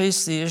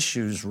face the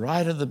issues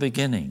right at the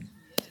beginning.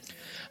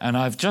 And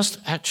I've just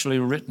actually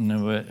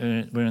written,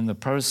 we're in the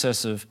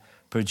process of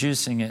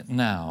producing it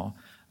now,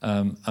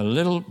 a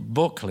little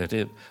booklet.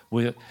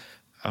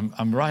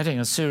 I'm writing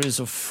a series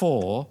of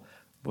 4.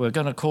 We're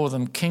going to call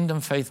them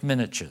Kingdom Faith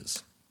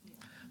Miniatures,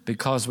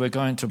 because we're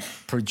going to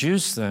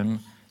produce them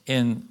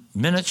in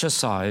miniature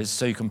size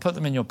so you can put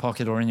them in your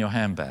pocket or in your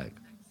handbag.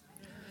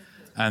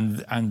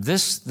 And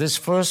this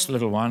first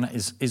little one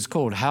is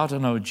called How to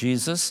Know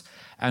Jesus,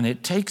 and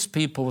it takes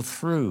people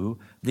through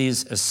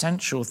these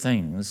essential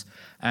things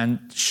and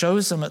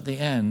shows them at the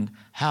end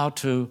how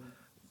to,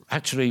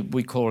 actually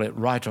we call it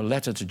write a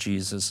letter to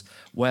Jesus,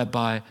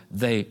 whereby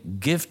they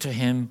give to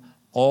him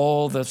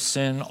all the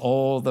sin,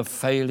 all the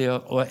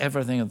failure, or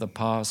everything of the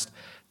past.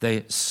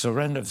 They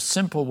surrender, a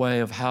simple way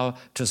of how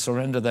to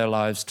surrender their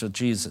lives to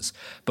Jesus.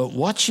 But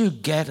what you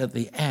get at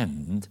the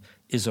end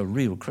is a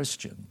real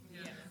Christian.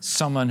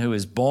 Someone who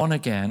is born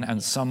again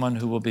and someone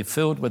who will be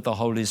filled with the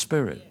Holy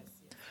Spirit.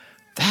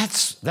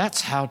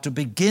 That's how to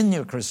begin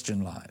your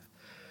Christian life.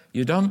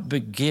 You don't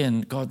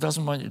begin, God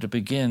doesn't want you to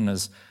begin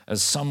as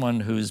someone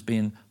who's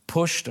been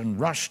pushed and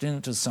rushed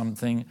into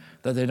something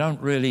that they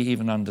don't really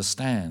even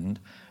understand.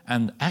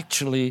 And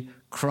actually,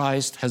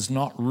 Christ has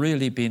not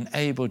really been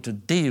able to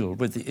deal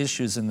with the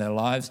issues in their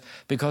lives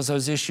because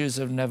those issues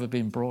have never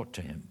been brought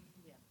to him.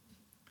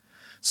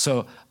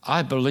 So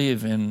I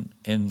believe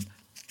in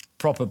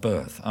proper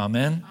birth.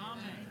 Amen?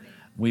 Amen?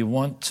 We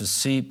want to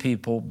see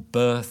people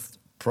birthed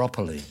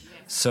properly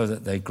so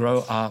that they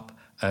grow up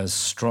as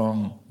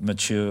strong,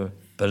 mature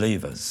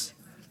believers.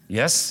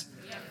 Yes?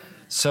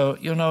 So,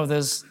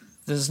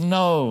 there's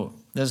no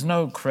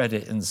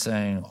credit in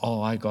saying,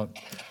 oh, I got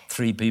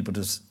 3 people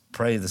to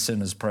pray the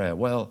sinner's prayer.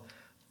 Well,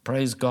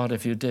 praise God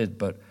if you did,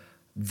 but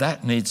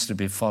that needs to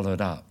be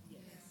followed up.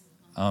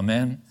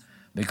 Amen?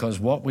 Because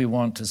what we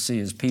want to see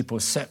is people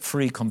set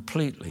free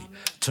completely,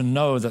 to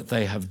know that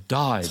they have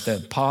died.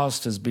 Their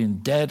past has been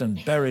dead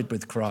and buried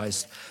with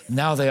Christ.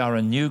 Now they are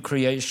a new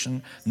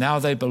creation. Now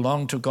they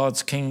belong to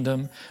God's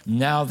kingdom.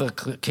 Now the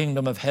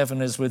kingdom of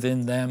heaven is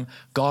within them.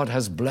 God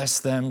has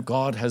blessed them.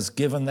 God has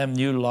given them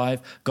new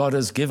life. God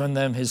has given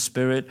them his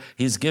Spirit.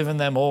 He's given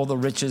them all the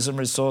riches and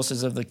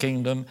resources of the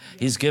kingdom.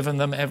 He's given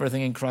them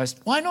everything in Christ.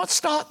 Why not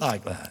start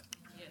like that?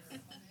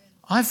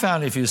 I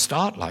found if you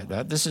start like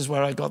that, this is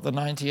where I got the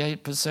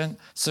 98%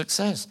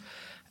 success,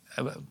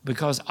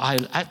 because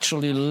I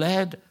actually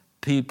led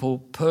people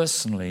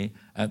personally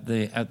at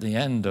the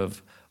end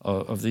of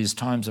these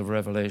times of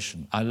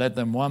revelation. I led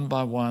them one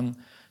by one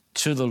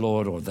to the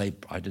Lord,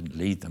 I didn't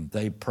lead them.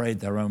 They prayed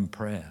their own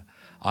prayer.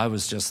 I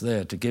was just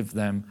there to give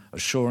them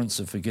assurance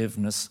of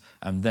forgiveness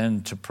and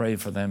then to pray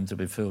for them to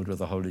be filled with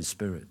the Holy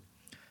Spirit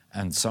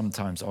and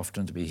sometimes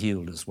often to be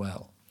healed as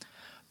well.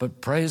 But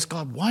praise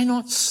God, why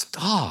not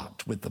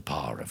start with the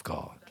power of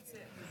God?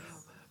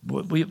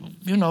 We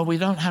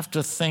don't have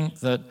to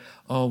think that,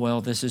 oh, well,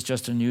 this is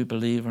just a new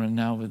believer and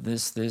now with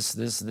this.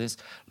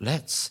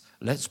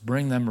 Let's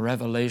bring them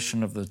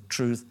revelation of the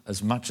truth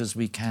as much as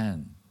we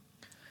can.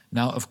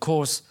 Now, of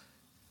course,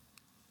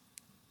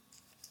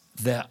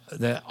 there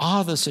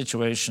are the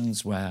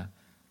situations where,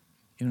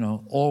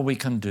 all we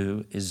can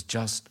do is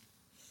just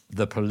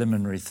the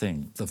preliminary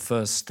thing, the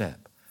first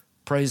step.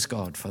 Praise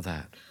God for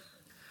that.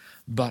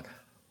 But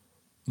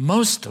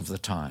most of the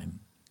time,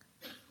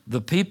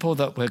 the people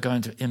that we're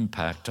going to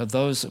impact are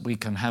those that we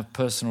can have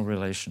personal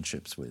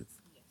relationships with.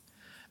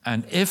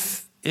 And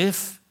if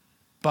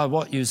by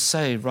what you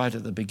say right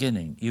at the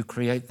beginning, you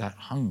create that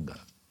hunger,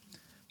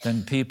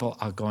 then people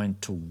are going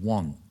to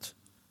want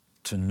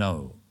to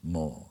know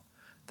more.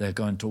 They're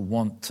going to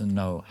want to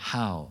know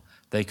how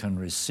they can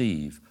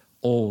receive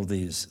all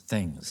these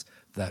things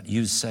that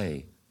you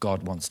say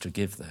God wants to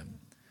give them.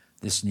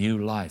 This new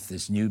life,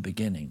 this new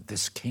beginning,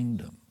 this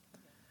kingdom,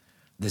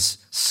 this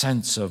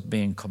sense of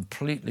being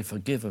completely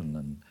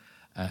forgiven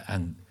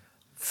and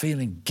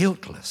feeling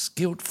guiltless,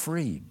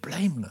 guilt-free,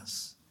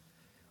 blameless.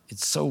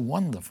 It's so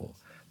wonderful.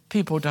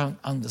 People don't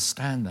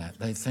understand that.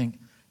 They think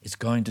it's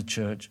going to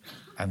church,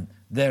 and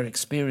their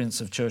experience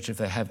of church, if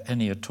they have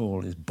any at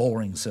all, is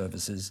boring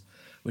services,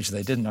 which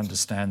they didn't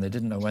understand. They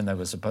didn't know when they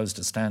were supposed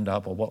to stand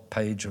up or what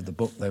page of the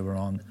book they were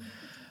on,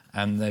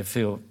 and they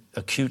feel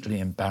acutely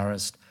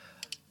embarrassed.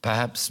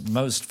 Perhaps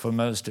for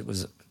most it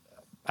was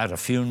at a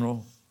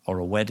funeral or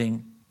a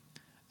wedding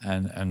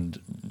and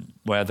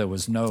where there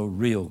was no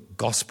real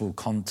gospel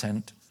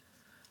content.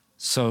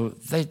 So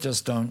they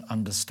just don't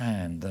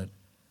understand that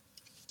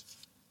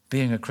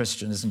being a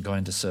Christian isn't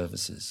going to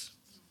services.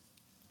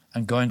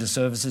 And going to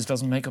services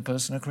doesn't make a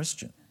person a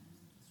Christian.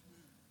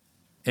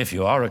 If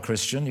you are a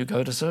Christian, you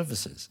go to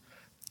services.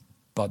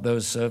 But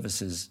those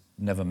services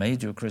never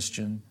made you a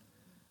Christian,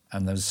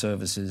 and those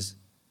services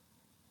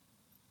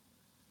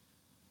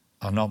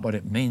are not what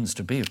it means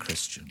to be a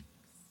Christian.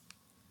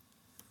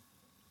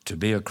 To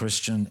be a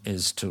Christian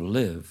is to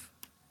live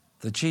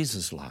the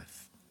Jesus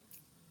life,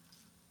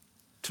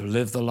 to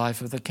live the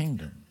life of the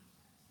kingdom,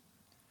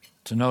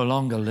 to no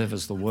longer live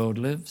as the world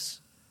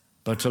lives,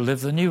 but to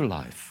live the new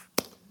life.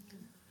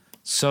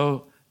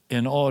 So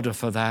in order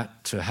for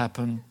that to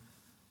happen,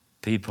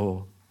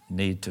 people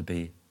need to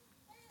be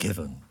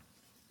given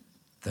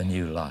the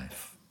new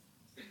life.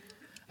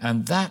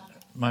 And that,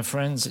 my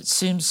friends, it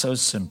seems so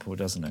simple,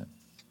 doesn't it?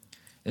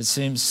 It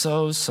seems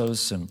so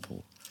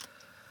simple.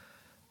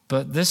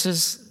 But this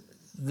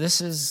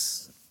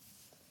is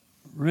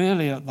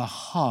really at the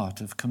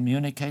heart of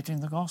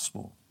communicating the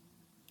gospel.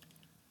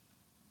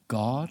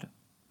 God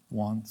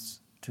wants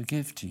to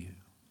give to you.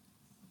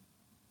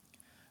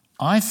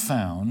 I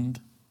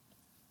found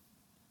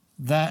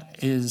that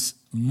is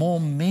more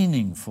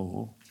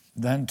meaningful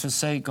than to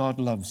say God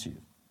loves you.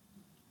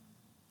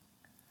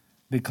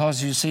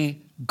 Because you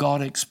see,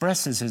 God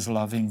expresses his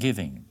love in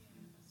giving.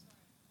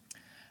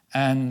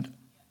 And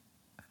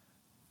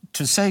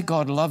to say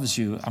God loves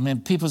you, I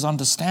mean, people's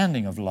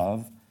understanding of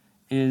love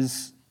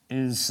is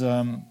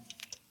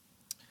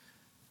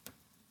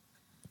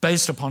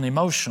based upon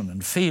emotion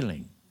and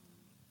feeling.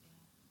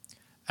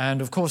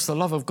 And of course, the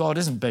love of God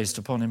isn't based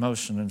upon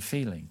emotion and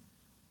feeling.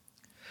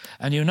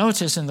 And you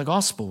notice in the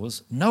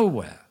Gospels,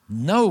 nowhere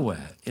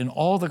in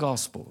all the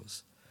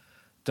Gospels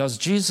does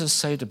Jesus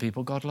say to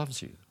people, God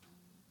loves you.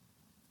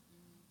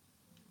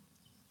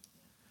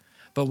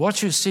 But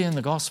what you see in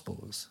the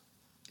Gospels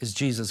is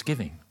Jesus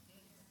giving.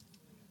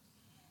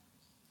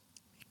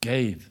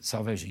 gave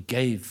salvation. He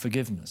gave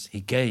forgiveness. He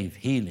gave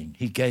healing.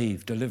 He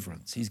gave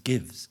deliverance. He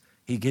gives.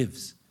 He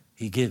gives.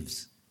 He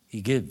gives.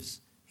 He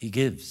gives. He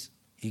gives.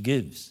 He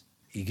gives.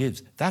 He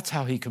gives. That's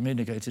how he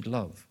communicated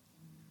love.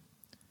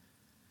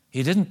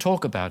 He didn't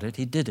talk about it,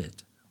 he did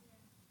it.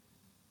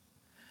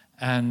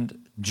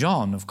 And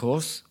John, of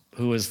course,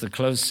 who was the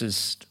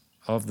closest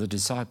of the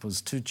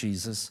disciples to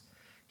Jesus,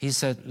 he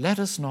said, let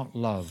us not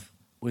love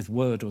with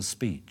word or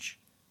speech,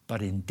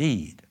 but in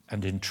deed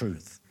and in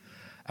truth.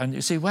 And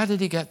you see, where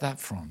did he get that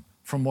from?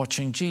 From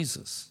watching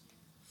Jesus.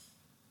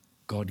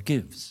 God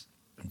gives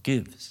and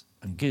gives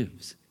and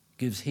gives,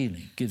 gives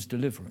healing, gives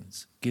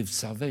deliverance, gives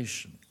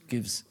salvation,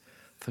 gives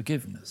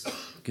forgiveness,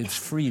 gives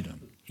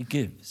freedom. He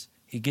gives,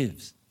 he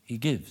gives, he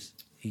gives,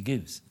 he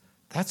gives.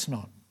 That's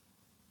not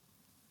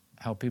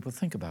how people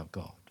think about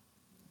God.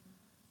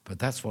 But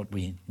that's what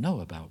we know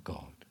about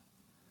God.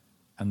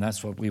 And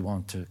that's what we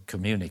want to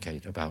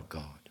communicate about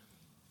God.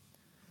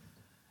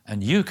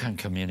 And you can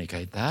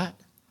communicate that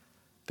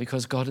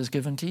because God has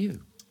given to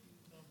you.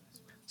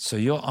 So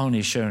you're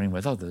only sharing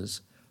with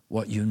others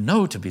what you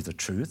know to be the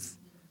truth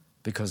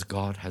because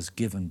God has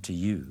given to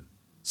you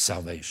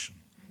salvation.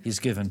 He's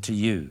given to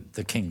you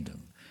the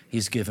kingdom.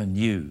 He's given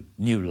you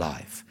new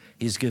life.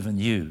 He's given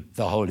you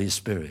the Holy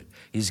Spirit.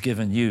 He's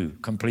given you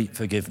complete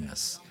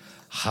forgiveness.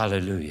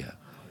 Hallelujah.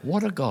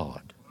 What a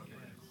God.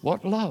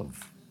 What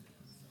love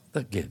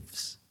that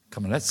gives.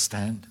 Come on, let's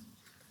stand.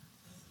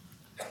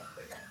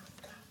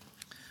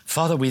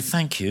 Father, we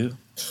thank you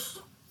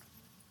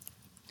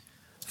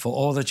for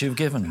all that you've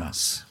given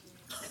us.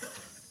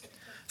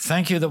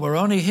 Thank you that we're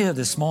only here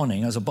this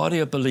morning as a body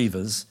of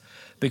believers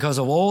because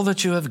of all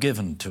that you have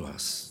given to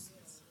us.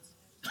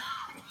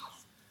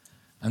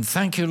 And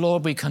thank you,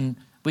 Lord, we can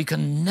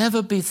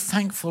never be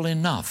thankful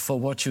enough for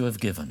what you have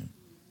given.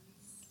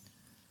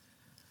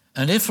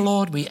 And if,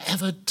 Lord, we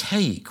ever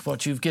take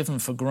what you've given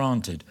for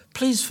granted,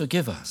 please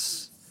forgive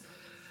us.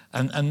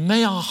 And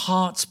may our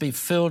hearts be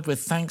filled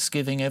with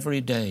thanksgiving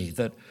every day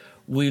that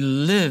we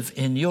live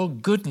in your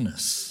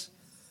goodness.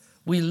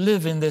 We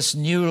live in this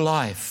new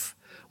life.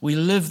 We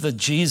live the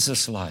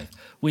Jesus life.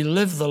 We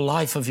live the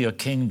life of your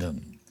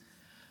kingdom.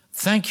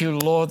 Thank you,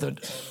 Lord,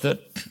 that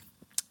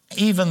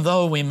even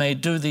though we may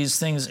do these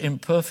things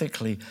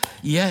imperfectly,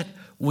 yet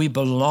we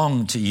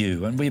belong to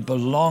you and we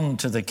belong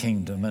to the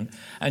kingdom.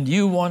 And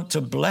you want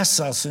to bless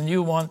us and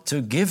you want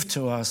to give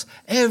to us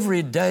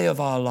every day of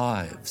our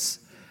lives.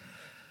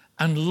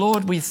 And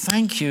Lord, we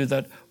thank you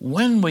that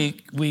when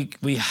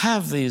we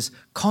have these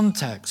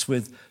contacts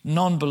with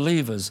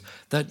non-believers,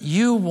 that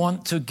you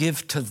want to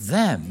give to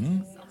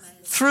them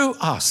through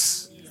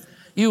us.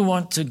 You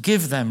want to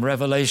give them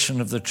revelation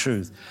of the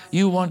truth.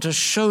 You want to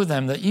show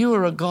them that you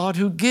are a God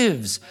who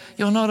gives.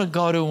 You're not a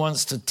God who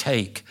wants to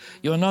take.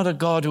 You're not a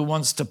God who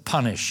wants to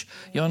punish.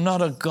 You're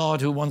not a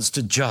God who wants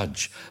to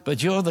judge.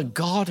 But you're the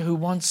God who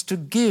wants to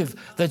give,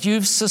 that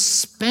you've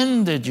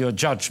suspended your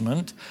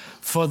judgment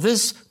for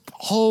this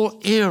whole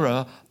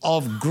era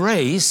of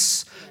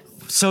grace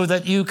so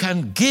that you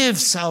can give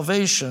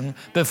salvation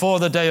before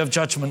the day of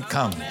judgment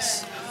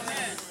comes.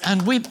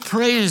 And we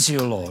praise you,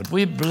 Lord.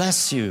 We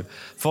bless you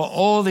for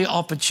all the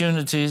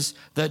opportunities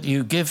that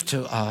you give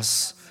to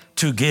us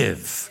to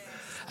give.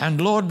 And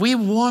Lord, we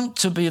want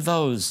to be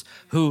those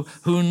who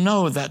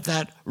know that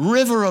that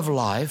river of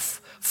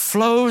life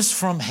flows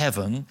from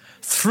heaven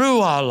through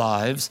our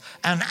lives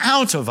and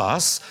out of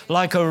us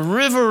like a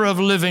river of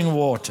living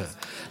water.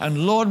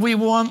 And Lord, we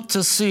want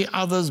to see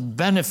others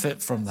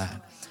benefit from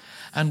that.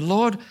 And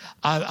Lord,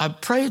 I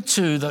pray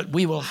too that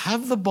we will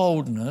have the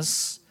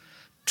boldness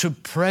to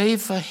pray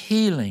for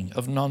healing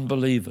of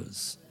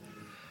non-believers,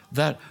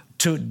 that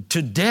to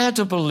dare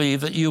to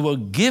believe that you will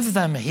give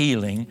them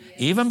healing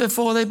even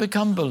before they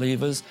become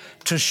believers,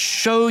 to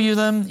show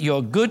them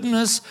your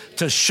goodness,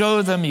 to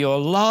show them your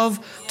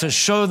love, to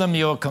show them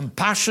your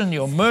compassion,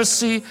 your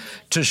mercy,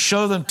 to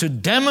show them, to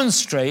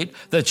demonstrate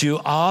that you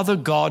are the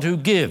God who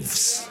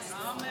gives.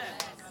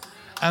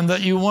 And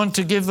that you want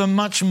to give them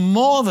much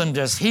more than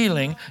just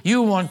healing.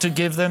 You want to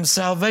give them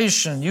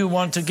salvation. You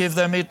want to give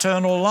them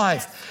eternal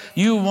life.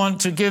 You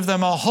want to give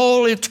them a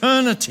whole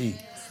eternity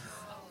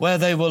where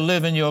they will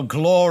live in your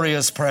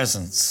glorious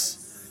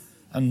presence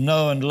and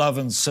know and love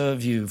and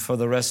serve you for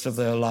the rest of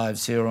their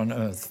lives here on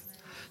earth.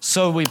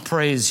 So we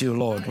praise you,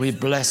 Lord. We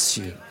bless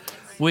you.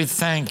 We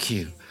thank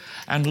you.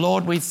 And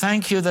Lord, we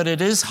thank you that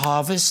it is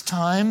harvest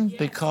time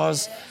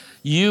because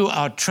you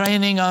are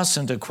training us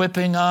and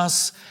equipping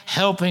us,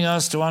 helping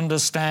us to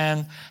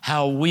understand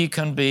how we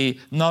can be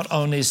not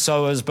only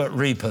sowers but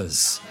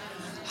reapers.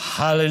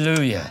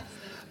 Hallelujah.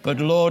 But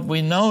Lord,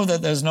 we know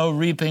that there's no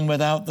reaping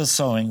without the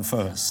sowing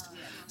first.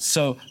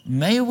 So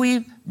may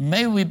we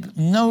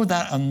know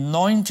that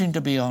anointing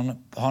to be on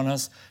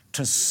us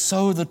to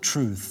sow the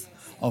truth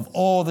of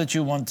all that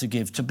you want to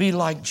give, to be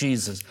like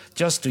Jesus,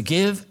 just to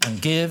give and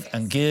give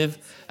and give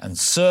and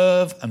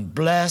serve and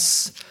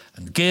bless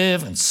and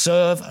give and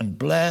serve and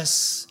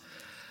bless,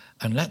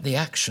 and let the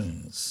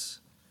actions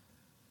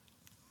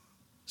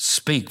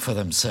speak for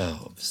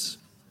themselves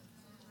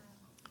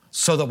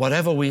so that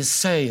whatever we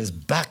say is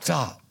backed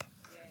up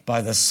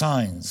by the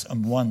signs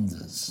and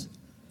wonders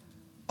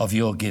of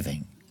your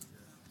giving.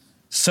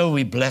 So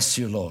we bless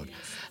you, Lord.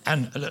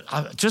 And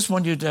I just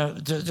want you to,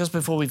 just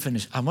before we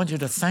finish, I want you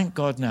to thank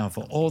God now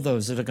for all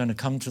those that are going to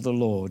come to the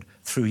Lord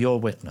through your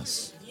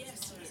witness.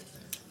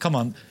 Come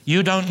on,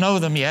 you don't know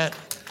them yet.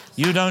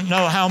 You don't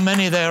know how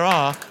many there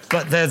are,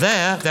 but they're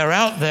there, they're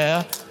out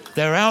there,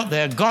 they're out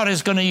there. God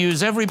is going to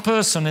use every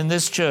person in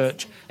this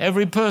church,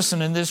 every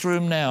person in this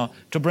room now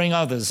to bring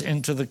others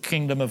into the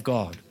kingdom of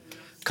God.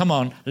 Come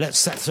on,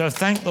 so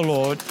thank the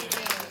Lord.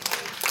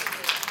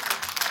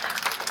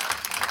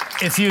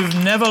 If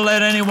you've never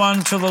led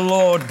anyone to the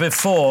Lord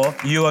before,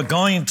 you are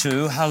going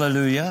to,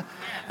 hallelujah,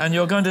 and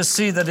you're going to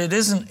see that it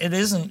isn't,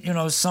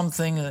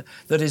 something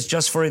that is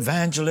just for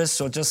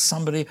evangelists or just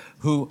somebody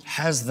who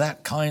has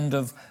that kind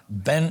of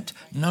bent.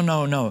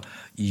 No.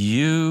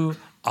 You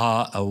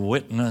are a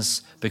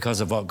witness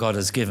because of what God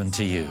has given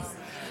to you.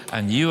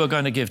 And you are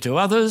going to give to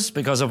others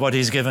because of what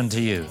He's given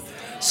to you.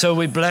 So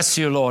we bless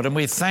you, Lord, and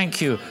we thank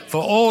you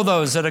for all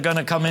those that are going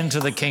to come into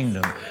the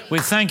kingdom. We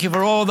thank you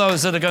for all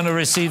those that are going to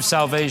receive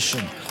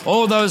salvation,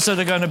 all those that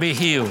are going to be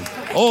healed,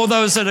 all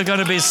those that are going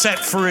to be set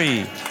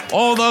free,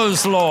 all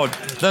those, Lord,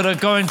 that are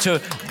going to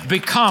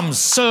become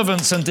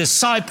servants and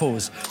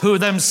disciples who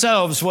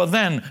themselves will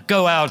then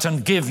go out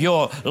and give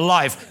your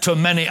life to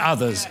many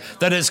others.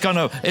 That it's going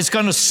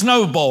to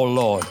snowball,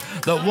 Lord.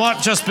 That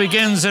what just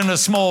begins in a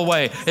small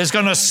way is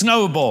going to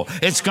snowball.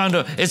 It's going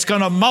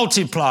to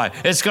multiply.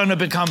 It's going to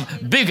become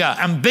bigger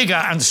and bigger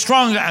and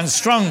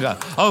stronger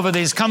over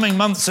these coming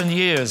months and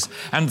years.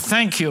 And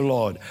thank you,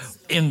 Lord,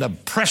 in the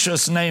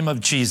precious name of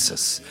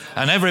Jesus.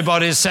 And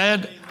everybody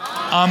said,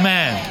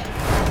 Amen.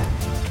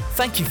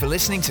 Thank you for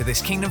listening to this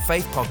Kingdom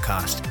Faith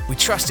podcast. We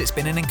trust it's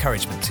been an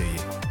encouragement to you.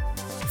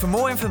 For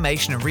more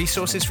information and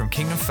resources from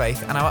Kingdom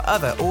Faith and our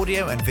other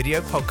audio and video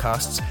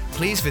podcasts,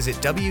 please visit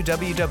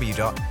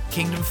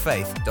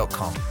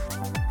www.kingdomfaith.com.